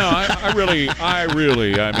 yeah, no, I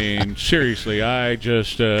really, I mean, seriously, I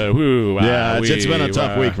just, it's been a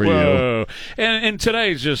tough week for you. And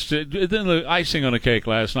today's just, then the icing on the cake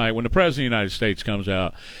last night when the President of the United States comes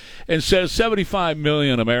out and says 75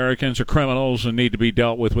 million Americans are criminals and need to be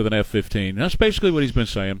dealt with an F-15. That's basically what he's been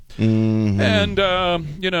saying. Mm-hmm. And,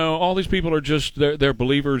 all these people are just, they're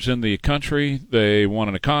believers in the country. They want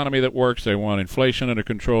an economy that works. They want inflation under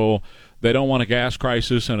control. They don't want a gas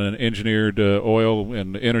crisis and an engineered oil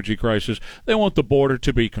and energy crisis. They want the border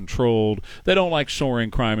to be controlled. They don't like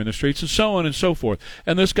soaring crime in the streets, and so on and so forth.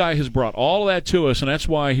 And this guy has brought all of that to us, and that's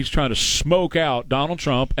why he's trying to smoke out Donald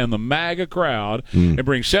Trump and the MAGA crowd and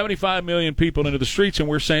bring 75 million people into the streets, and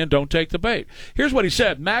we're saying don't take the bait. Here's what he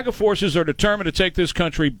said. MAGA forces are determined to take this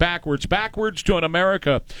country backwards to an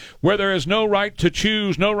America where there is no right to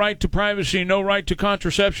choose, no right to privacy, no right to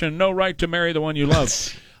contraception, no right to marry the one you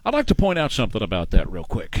love. I'd like to point out something about that real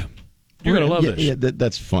quick. You're going to love this. Yeah,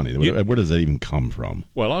 that's funny. Where does that even come from?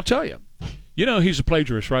 Well, I'll tell you. You know he's a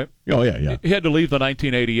plagiarist, right? Oh, yeah. He had to leave the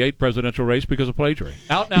 1988 presidential race because of plagiarism.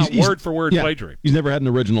 Out-and-out, word-for-word plagiarism. He's never had an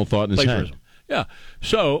original thought in his head. Yeah.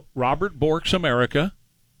 So, Robert Bork's America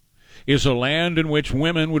is a land in which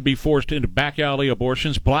women would be forced into back-alley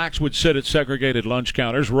abortions, blacks would sit at segregated lunch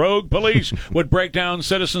counters, rogue police would break down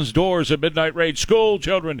citizens' doors at midnight raids, school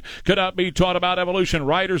children could not be taught about evolution,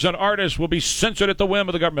 writers and artists will be censored at the whim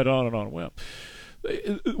of the government, on and on. Well,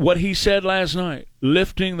 what he said last night,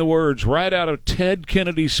 lifting the words right out of Ted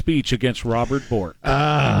Kennedy's speech against Robert Bork.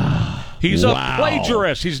 He's a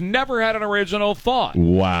plagiarist. He's never had an original thought.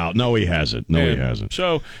 Wow. No, he hasn't. He hasn't.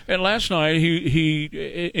 So, and last night, he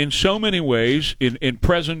in so many ways, in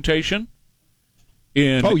presentation,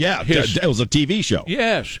 it was a TV show.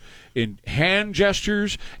 Yes. In hand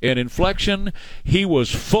gestures and inflection, he was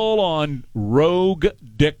full-on rogue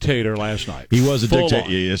dictator last night. He was a dictator.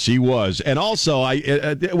 Yes, he was. And also,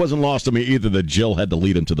 it wasn't lost on me either that Jill had to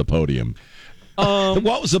lead him to the podium.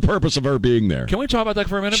 What was the purpose of her being there? Can we talk about that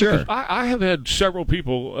for a minute? Sure. Because I have had several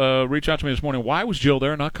people reach out to me this morning. Why was Jill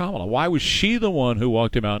there, not Kamala? Why was she the one who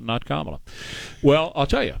walked him out, not Kamala? Well, I'll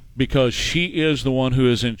tell you. Because she is the one who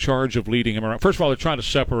is in charge of leading him around. First of all, they're trying to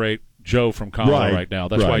separate Joe from Kamala right now.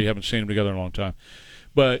 That's why you haven't seen them together in a long time.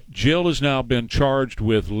 But Jill has now been charged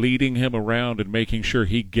with leading him around and making sure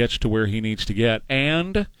he gets to where he needs to get.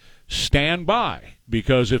 And stand by,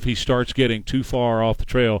 because if he starts getting too far off the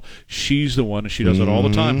trail, she's the one, and she does it all the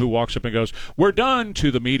time, who walks up and goes, "We're done," to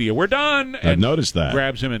the media. "We're done." And I've noticed that.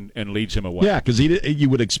 Grabs him and leads him away. Yeah, because you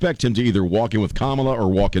would expect him to either walk in with Kamala or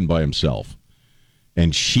walk in by himself.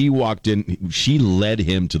 And she walked in, she led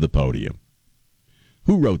him to the podium.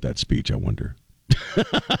 Who wrote that speech, I wonder?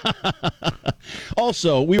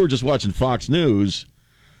 Also, we were just watching Fox News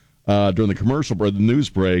during the commercial break, the news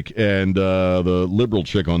break, and the liberal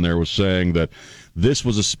chick on there was saying that this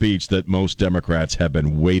was a speech that most Democrats have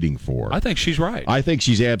been waiting for. I think she's right. I think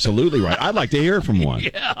she's absolutely right. I'd like to hear from one.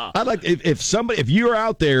 Yeah. I'd like if you're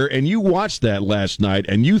out there and you watched that last night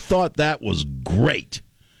and you thought that was great,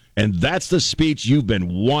 and that's the speech you've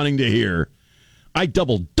been wanting to hear, I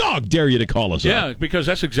double dog dare you to call us up. Yeah, because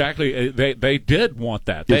that's exactly, they did want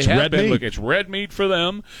that. It's red meat. Look, it's red meat for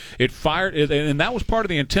them. It fired, and that was part of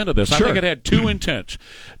the intent of this. Sure. I think it had two intents.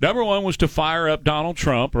 Number one was to fire up Donald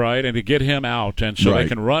Trump, right, and to get him out, and so they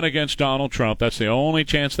can run against Donald Trump. That's the only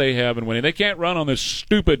chance they have in winning. They can't run on this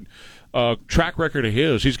stupid track record of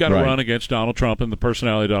his. He's got to run against Donald Trump and the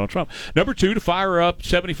personality of Donald Trump. Number two, to fire up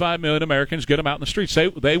 75 million Americans, get them out in the streets.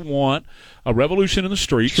 They want a revolution in the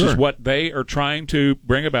streets, is what they are trying to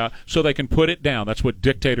bring about, so they can put it down. That's what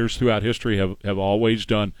dictators throughout history have always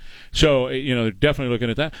done. So, they're definitely looking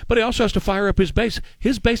at that. But he also has to fire up his base.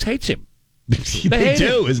 His base hates him. They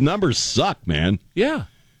do. His numbers suck, man. Yeah.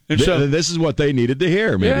 And so this is what they needed to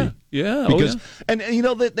hear, maybe. Yeah. Because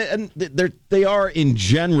they are in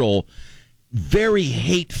general very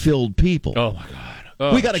hate-filled people. Oh my God.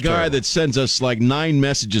 we got a guy terrible. that sends us like 9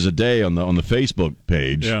 messages a day on the Facebook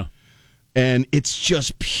page. Yeah. And it's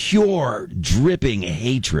just pure dripping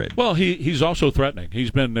hatred. Well, he's also threatening. He's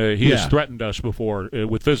been he has threatened us before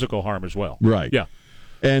with physical harm as well. Right. Yeah.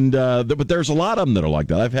 And but there's a lot of them that are like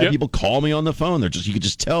that. I've had Yep. people call me on the phone. You could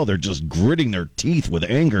just tell they're just gritting their teeth with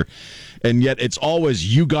anger, and yet it's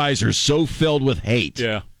always, you guys are so filled with hate.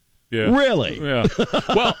 Yeah. Yeah. Really? Yeah.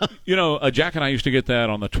 Well, Jack and I used to get that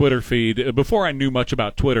on the Twitter feed before I knew much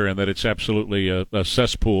about Twitter and that it's absolutely a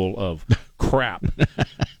cesspool of crap.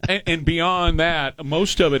 And beyond that,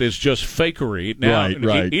 most of it is just fakery. Now,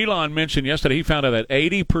 Right. Elon mentioned yesterday he found out that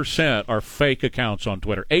 80% are fake accounts on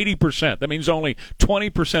Twitter. 80%. That means only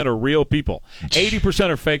 20% are real people. 80%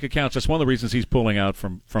 are fake accounts. That's one of the reasons he's pulling out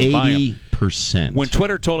from buying. 80%. When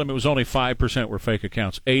Twitter told him it was only 5% were fake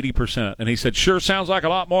accounts, 80%. And he said, sure sounds like a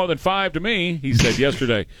lot more than 5 to me, he said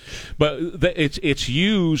yesterday. But it's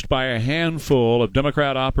used by a handful of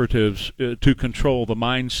Democrat operatives to control the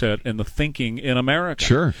mindset and the thinking in America.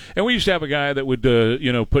 Sure. And we used to have a guy that would,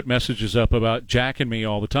 put messages up about Jack and me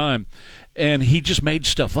all the time. And he just made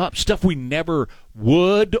stuff up, stuff we never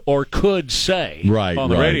would or could say on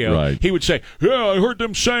the radio. Right. He would say, yeah, I heard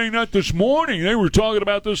them saying that this morning. They were talking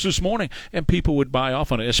about this morning. And people would buy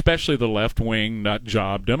off on it, especially the left-wing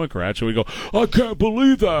nut-job Democrats. So we go, I can't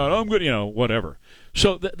believe that. I'm good, whatever.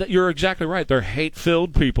 So you're exactly right. They're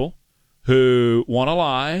hate-filled people who want to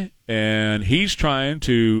lie, and he's trying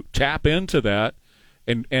to tap into that.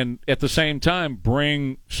 And at the same time,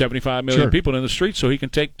 bring 75 million people in the streets so he can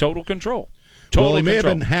take total control. He may have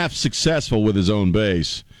been half successful with his own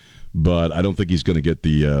base, but I don't think he's going to get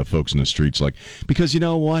the folks in the streets because you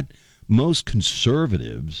know what? Most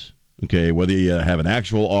conservatives, okay, whether you have an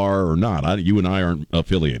actual R or not, you and I aren't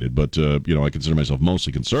affiliated, but I consider myself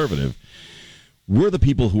mostly conservative. We're the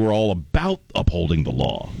people who are all about upholding the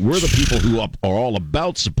law. We're the people who are all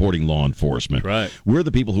about supporting law enforcement. Right. We're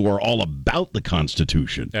the people who are all about the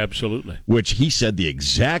Constitution. Absolutely. Which he said the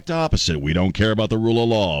exact opposite. We don't care about the rule of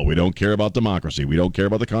law. We don't care about democracy. We don't care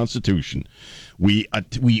about the Constitution. We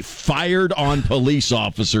fired on police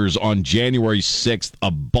officers on January 6th, a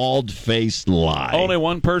bald-faced lie. Only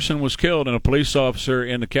one person was killed, and a police officer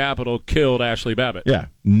in the Capitol killed Ashley Babbitt. Yeah.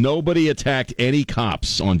 Nobody attacked any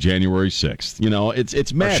cops on January 6th.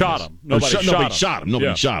 It's madness. Or shot him. Nobody shot him.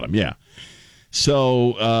 Nobody shot him, yeah.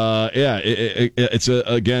 So, it's,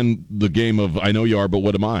 again, the game of I know you are, but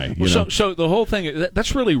what am I? So the whole thing,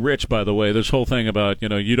 that's really rich, by the way, this whole thing about,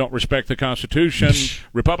 you don't respect the Constitution,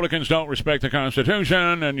 Republicans don't respect the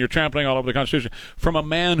Constitution, and you're trampling all over the Constitution, from a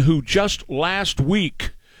man who just last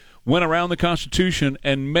week went around the Constitution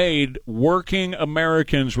and made working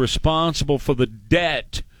Americans responsible for the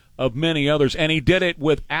debt of many others, and he did it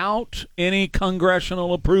without any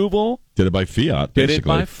congressional approval. Did it by fiat, basically. Did it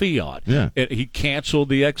by fiat. Yeah. He canceled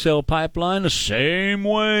the XL pipeline the same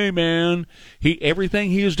way, man.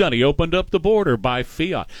 Everything he has done, he opened up the border by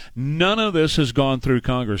fiat. None of this has gone through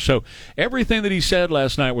Congress. So everything that he said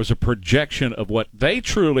last night was a projection of what they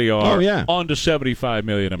truly are onto 75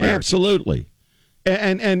 million Americans. Absolutely.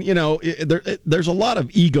 And there's a lot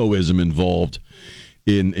of egoism involved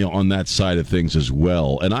on that side of things as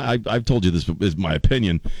well. And I've told you this is my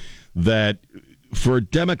opinion, that for a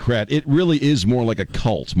Democrat, it really is more like a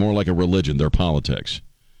cult, more like a religion, their politics.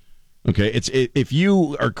 Okay, if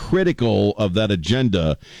you are critical of that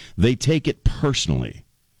agenda, they take it personally.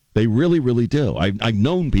 They really, really do. I've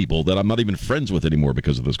known people that I'm not even friends with anymore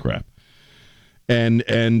because of this crap. And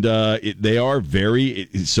they are very,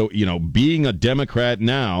 so, being a Democrat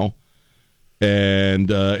now,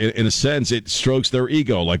 and in a sense, it strokes their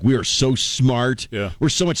ego. Like, we are so smart. Yeah. We're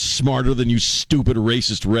so much smarter than you stupid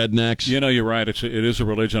racist rednecks. You're right. It is a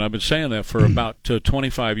religion. I've been saying that for about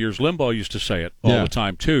 25 years. Limbaugh used to say it all the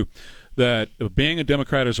time, too, that being a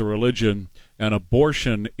Democrat is a religion and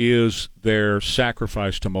abortion is their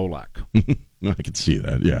sacrifice to Moloch. I can see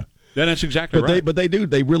that, yeah. Then that's exactly right. But they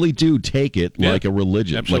really do take it like a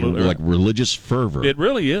religion, absolutely like religious fervor. It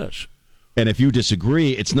really is. And if you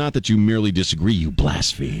disagree, it's not that you merely disagree, you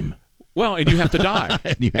blaspheme. Well, and you have to die.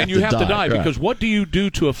 and you have to die because what do you do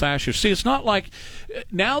to a fascist? See, it's not like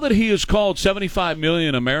now that he has called 75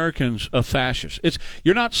 million Americans a fascist.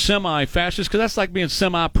 You're not semi-fascist because that's like being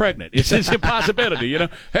semi-pregnant. It's an impossibility,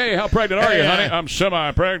 Hey, how pregnant are you, honey? I'm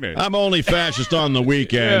semi-pregnant. I'm only fascist on the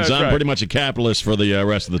weekends. I'm pretty much a capitalist for the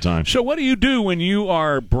rest of the time. So what do you do when you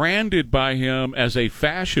are branded by him as a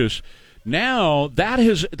fascist? Now,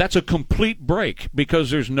 that's a complete break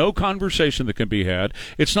because there's no conversation that can be had.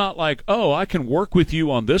 It's not like, I can work with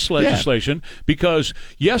you on this legislation because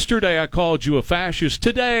yesterday I called you a fascist.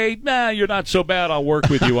 Today, you're not so bad. I'll work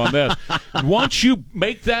with you on this. Once you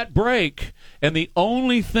make that break And the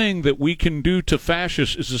only thing that we can do to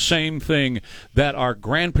fascists is the same thing that our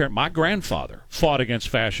my grandfather fought against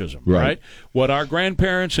fascism, right? What our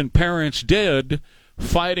grandparents and parents did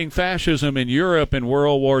fighting fascism in Europe in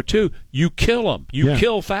World War II, you kill them. You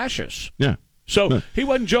kill fascists. Yeah. So he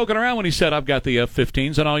wasn't joking around when he said, I've got the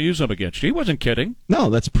F-15s and I'll use them against you. He wasn't kidding. No,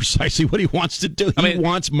 that's precisely what he wants to do. He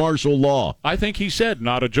wants martial law. I think he said,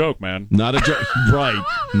 not a joke, man. Not a joke. Right.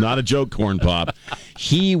 Not a joke, Corn Pop.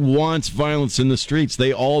 He wants violence in the streets.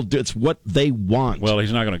 They all do. It's what they want. Well,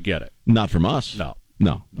 he's not going to get it. Not from us.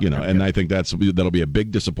 No. And I think that'll be a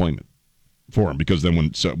big disappointment for him, because then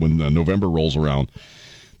when November rolls around,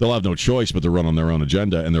 they'll have no choice but to run on their own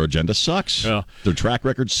agenda, and their agenda sucks. Yeah. Their track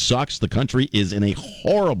record sucks. The country is in a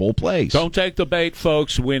horrible place. Don't take the bait,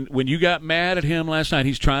 folks. When you got mad at him last night,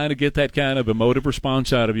 he's trying to get that kind of emotive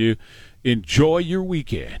response out of you. Enjoy your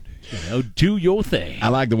weekend. Do your thing. I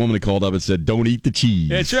like the woman that called up and said, don't eat the cheese.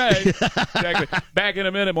 That's right. Exactly. Back in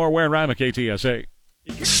a minute, more Ware and Rima, KTSA.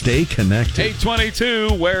 Stay connected.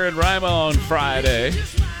 8:22, Ware and Rima on Friday.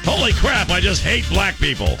 Holy crap, I just hate black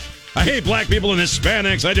people. I hate black people and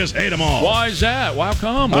Hispanics. I just hate them all. Why is that? Why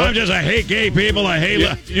come? I hate gay people. I hate...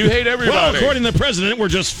 You hate everybody. Well, according to the president, we're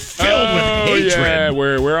just filled with hatred. Yeah,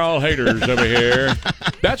 we're all haters over here.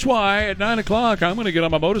 That's why at 9 o'clock, I'm going to get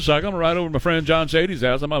on my motorcycle and ride over to my friend John Sadie's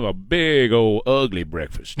house. I'm going to have a big, old, ugly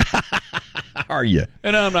breakfast. Are you?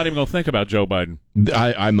 And I'm not even going to think about Joe Biden.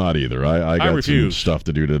 I'm not either. I got refuse. some stuff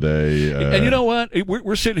to do today. And you know what?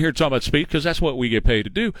 We're sitting here talking about speech because that's what we get paid to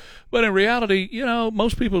do. But in reality,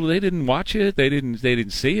 most people, they didn't watch it. They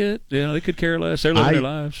didn't see it. They could care less. They're living their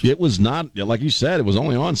lives. It was not, like you said, it was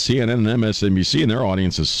only on CNN and MSNBC, and their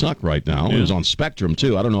audiences suck right now. Yeah. It was on Spectrum,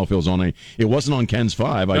 too. I don't know if it was on it wasn't on Ken's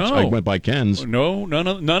 5. I went by Ken's. No, none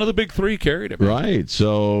of the big three carried it. Right.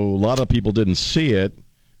 So a lot of people didn't see it.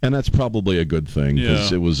 And that's probably a good thing,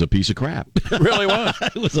 because it was a piece of crap. It really was.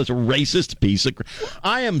 It was such a racist piece of crap.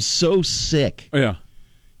 I am so sick. Yeah.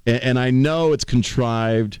 And I know it's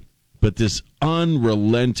contrived, but this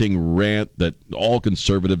unrelenting rant that all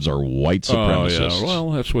conservatives are white supremacists. Oh, yeah. Well,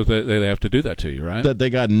 that's what they have to do that to you, right? That they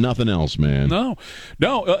got nothing else, man. No.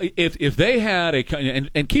 If they had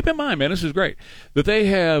and keep in mind, man, this is great, that they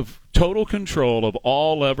have total control of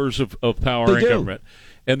all levers of power in government.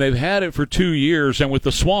 And they've had it for 2 years, and with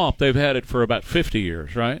the swamp, they've had it for about 50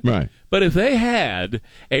 years, right? Right. But if they had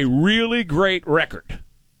a really great record,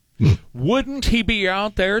 wouldn't he be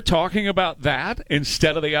out there talking about that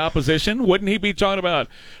instead of the opposition? Wouldn't he be talking about,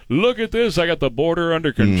 look at this, I got the border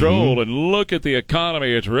under control, and look at the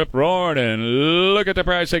economy, it's rip-roaring, and look at the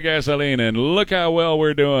price of gasoline, and look how well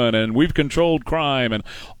we're doing, and we've controlled crime, and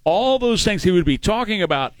all those things. He would be talking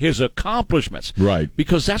about his accomplishments. Right.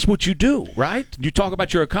 Because that's what you do, right? You talk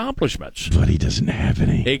about your accomplishments. But he doesn't have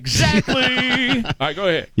any. Exactly. All right, go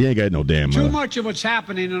ahead. You ain't got no damn... Too much of what's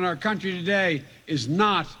happening in our country today is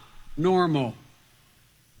not normal.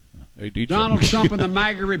 Hey, Donald Trump and the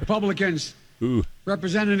MAGA Republicans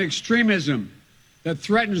represent an extremism that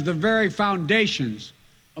threatens the very foundations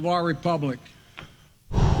of our republic.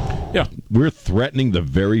 Yeah. We're threatening the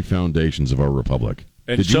very foundations of our republic.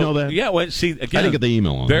 And Did you know that? Yeah, well, see, again, I didn't get the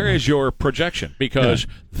email on there that. is your projection, because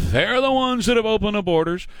they're the ones that have opened the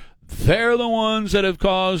borders. They're the ones that have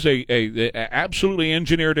caused a absolutely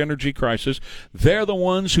engineered energy crisis. They're the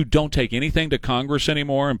ones who don't take anything to Congress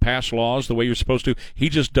anymore and pass laws the way you're supposed to. He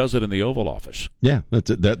just does it in the Oval Office. Yeah,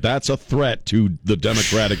 that's a threat to the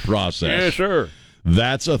democratic process. Yes, sir.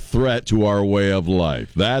 That's a threat to our way of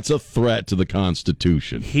life. That's a threat to the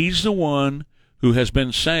Constitution. He's the one who has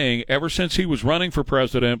been saying ever since he was running for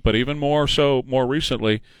president, but even more so more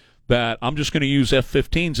recently, that I'm just going to use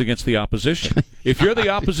F-15s against the opposition. If you're the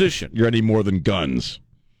opposition, you're any more than guns.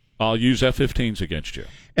 I'll use F-15s against you.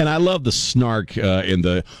 And I love the snark in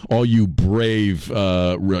the all you brave, right-wing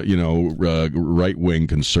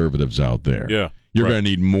conservatives out there. Yeah. You're going to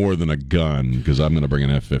need more than a gun, because I'm going to bring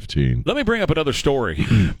an F-15. Let me bring up another story,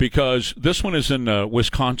 because this one is in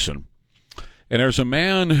Wisconsin. And there's a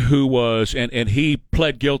man who was, and he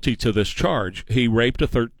pled guilty to this charge. He raped a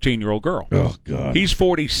 13-year-old girl. Oh, God. He's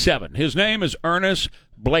 47. His name is Ernest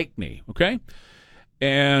Blakeney, okay?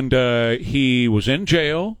 And he was in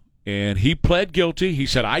jail, and he pled guilty. He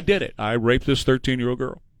said, I did it. I raped this 13-year-old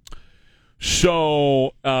girl.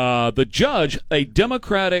 So the judge, a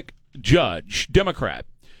Democrat,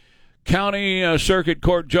 County Circuit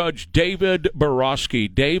Court Judge David Borowski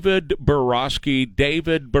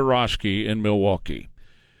in Milwaukee.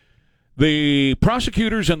 The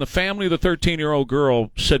prosecutors and the family of the 13-year-old girl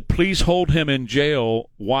said, please hold him in jail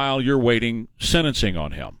while you're waiting sentencing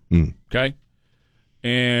on him. Okay?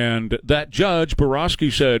 And that judge, Borowski,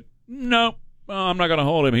 said, no, I'm not going to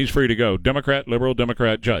hold him. He's free to go. Democrat, liberal,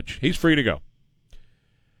 Democrat judge. He's free to go.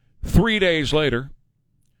 3 days later,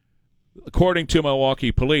 according to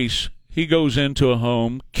Milwaukee police, he goes into a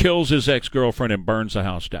home, kills his ex-girlfriend, and burns the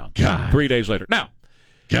house down. God. 3 days later. Now,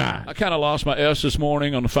 God. I kind of lost my S this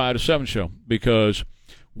morning on the 5 to 7 show because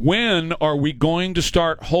when are we going to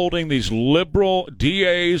start holding these liberal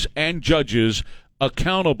DAs and judges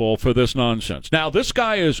accountable for this nonsense? Now, this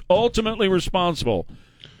guy is ultimately responsible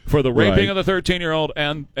for the raping of the 13-year-old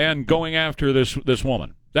and going after this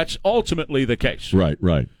woman. That's ultimately the case.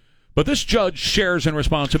 Right. But this judge shares in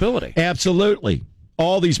responsibility. Absolutely.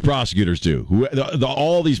 All these prosecutors do.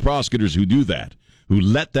 All these prosecutors who do that, who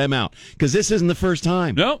let them out. Because this isn't the first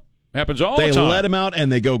time. No, happens all the time. They let him out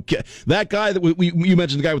and they go, that guy that you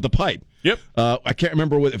mentioned, the guy with the pipe. Yep. I can't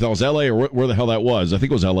remember if that was L.A. or where the hell that was. I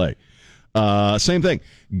think it was L.A. Same thing.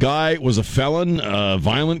 Guy was a felon,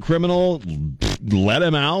 violent criminal, let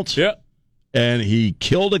him out. Yep. And he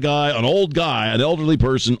killed a guy, an old guy, an elderly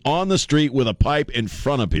person on the street with a pipe in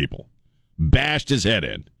front of people. Bashed his head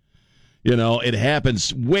in. You know, it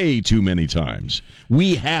happens way too many times.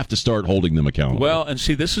 We have to start holding them accountable. Well, and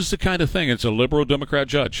see, this is the kind of thing. It's a liberal Democrat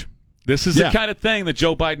judge. This is the kind of thing that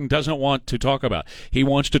Joe Biden doesn't want to talk about. He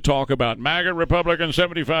wants to talk about MAGA Republicans,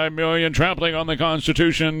 75 million, trampling on the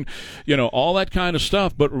Constitution, all that kind of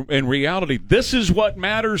stuff. But in reality, this is what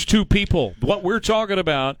matters to people. What we're talking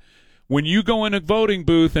about. When you go in a voting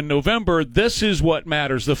booth in November, this is what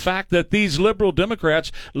matters. The fact that these liberal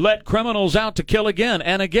Democrats let criminals out to kill again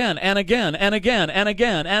and again and again and again and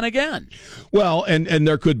again and again. Well, and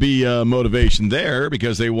there could be motivation there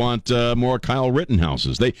because they want more Kyle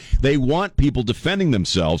Rittenhouses. They want people defending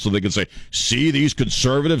themselves so they can say, see, these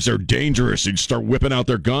conservatives are dangerous. They'd start whipping out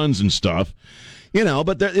their guns and stuff.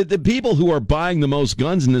 But the people who are buying the most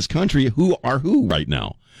guns in this country, who right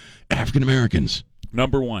now? African Americans.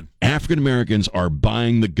 Number one. African Americans are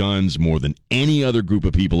buying the guns more than any other group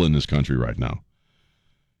of people in this country right now.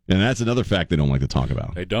 And that's another fact they don't like to talk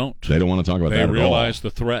about. They don't. They don't want to talk about that at all. They realize the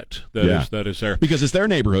threat that is there. Because it's their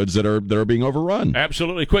neighborhoods that are being overrun.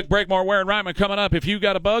 Absolutely. Quick break, more Ware and Ryman coming up. If you've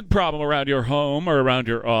got a bug problem around your home or around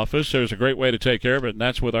your office, there's a great way to take care of it, and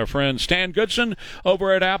that's with our friend Stan Goodson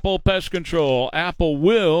over at Apple Pest Control. Apple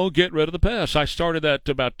will get rid of the pests. I started that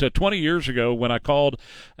about 20 years ago when I called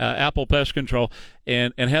Apple Pest Control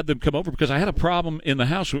and had them come over because I had a problem in the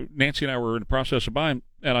house. Nancy and I were in the process of buying,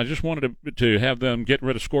 and I just wanted to have them get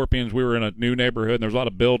rid of scorpions. We were in a new neighborhood, and there was a lot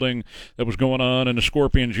of building that was going on, and the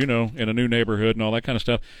scorpions, in a new neighborhood and all that kind of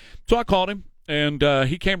stuff. So I called him, and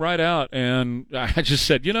he came right out, and I just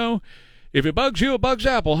said, if it bugs you, it bugs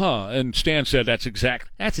Apple, huh? And Stan said, that's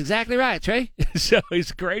exactly right, Trey. So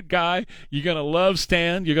he's a great guy. You're going to love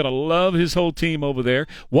Stan. You're going to love his whole team over there.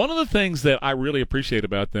 One of the things that I really appreciate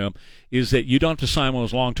about them is that you don't have to sign one of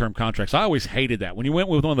those long-term contracts. I always hated that. When you went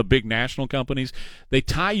with one of the big national companies, they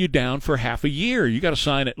tie you down for half a year. You got to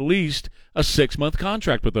sign at least a 6-month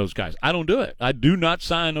contract with those guys. I don't do it. I do not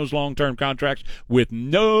sign those long-term contracts with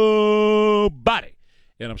nobody.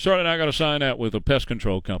 And I'm certainly not going to sign that with a pest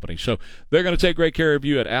control company. So they're going to take great care of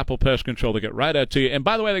you at Apple Pest Control. They get right out to you. And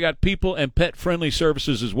by the way, they got people and pet-friendly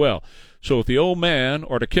services as well. So if the old man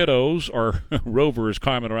or the kiddos or Rover is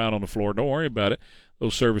climbing around on the floor, don't worry about it.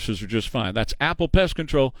 Those services are just fine. That's Apple Pest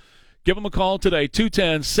Control. Give them a call today,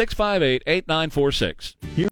 210-658-8946.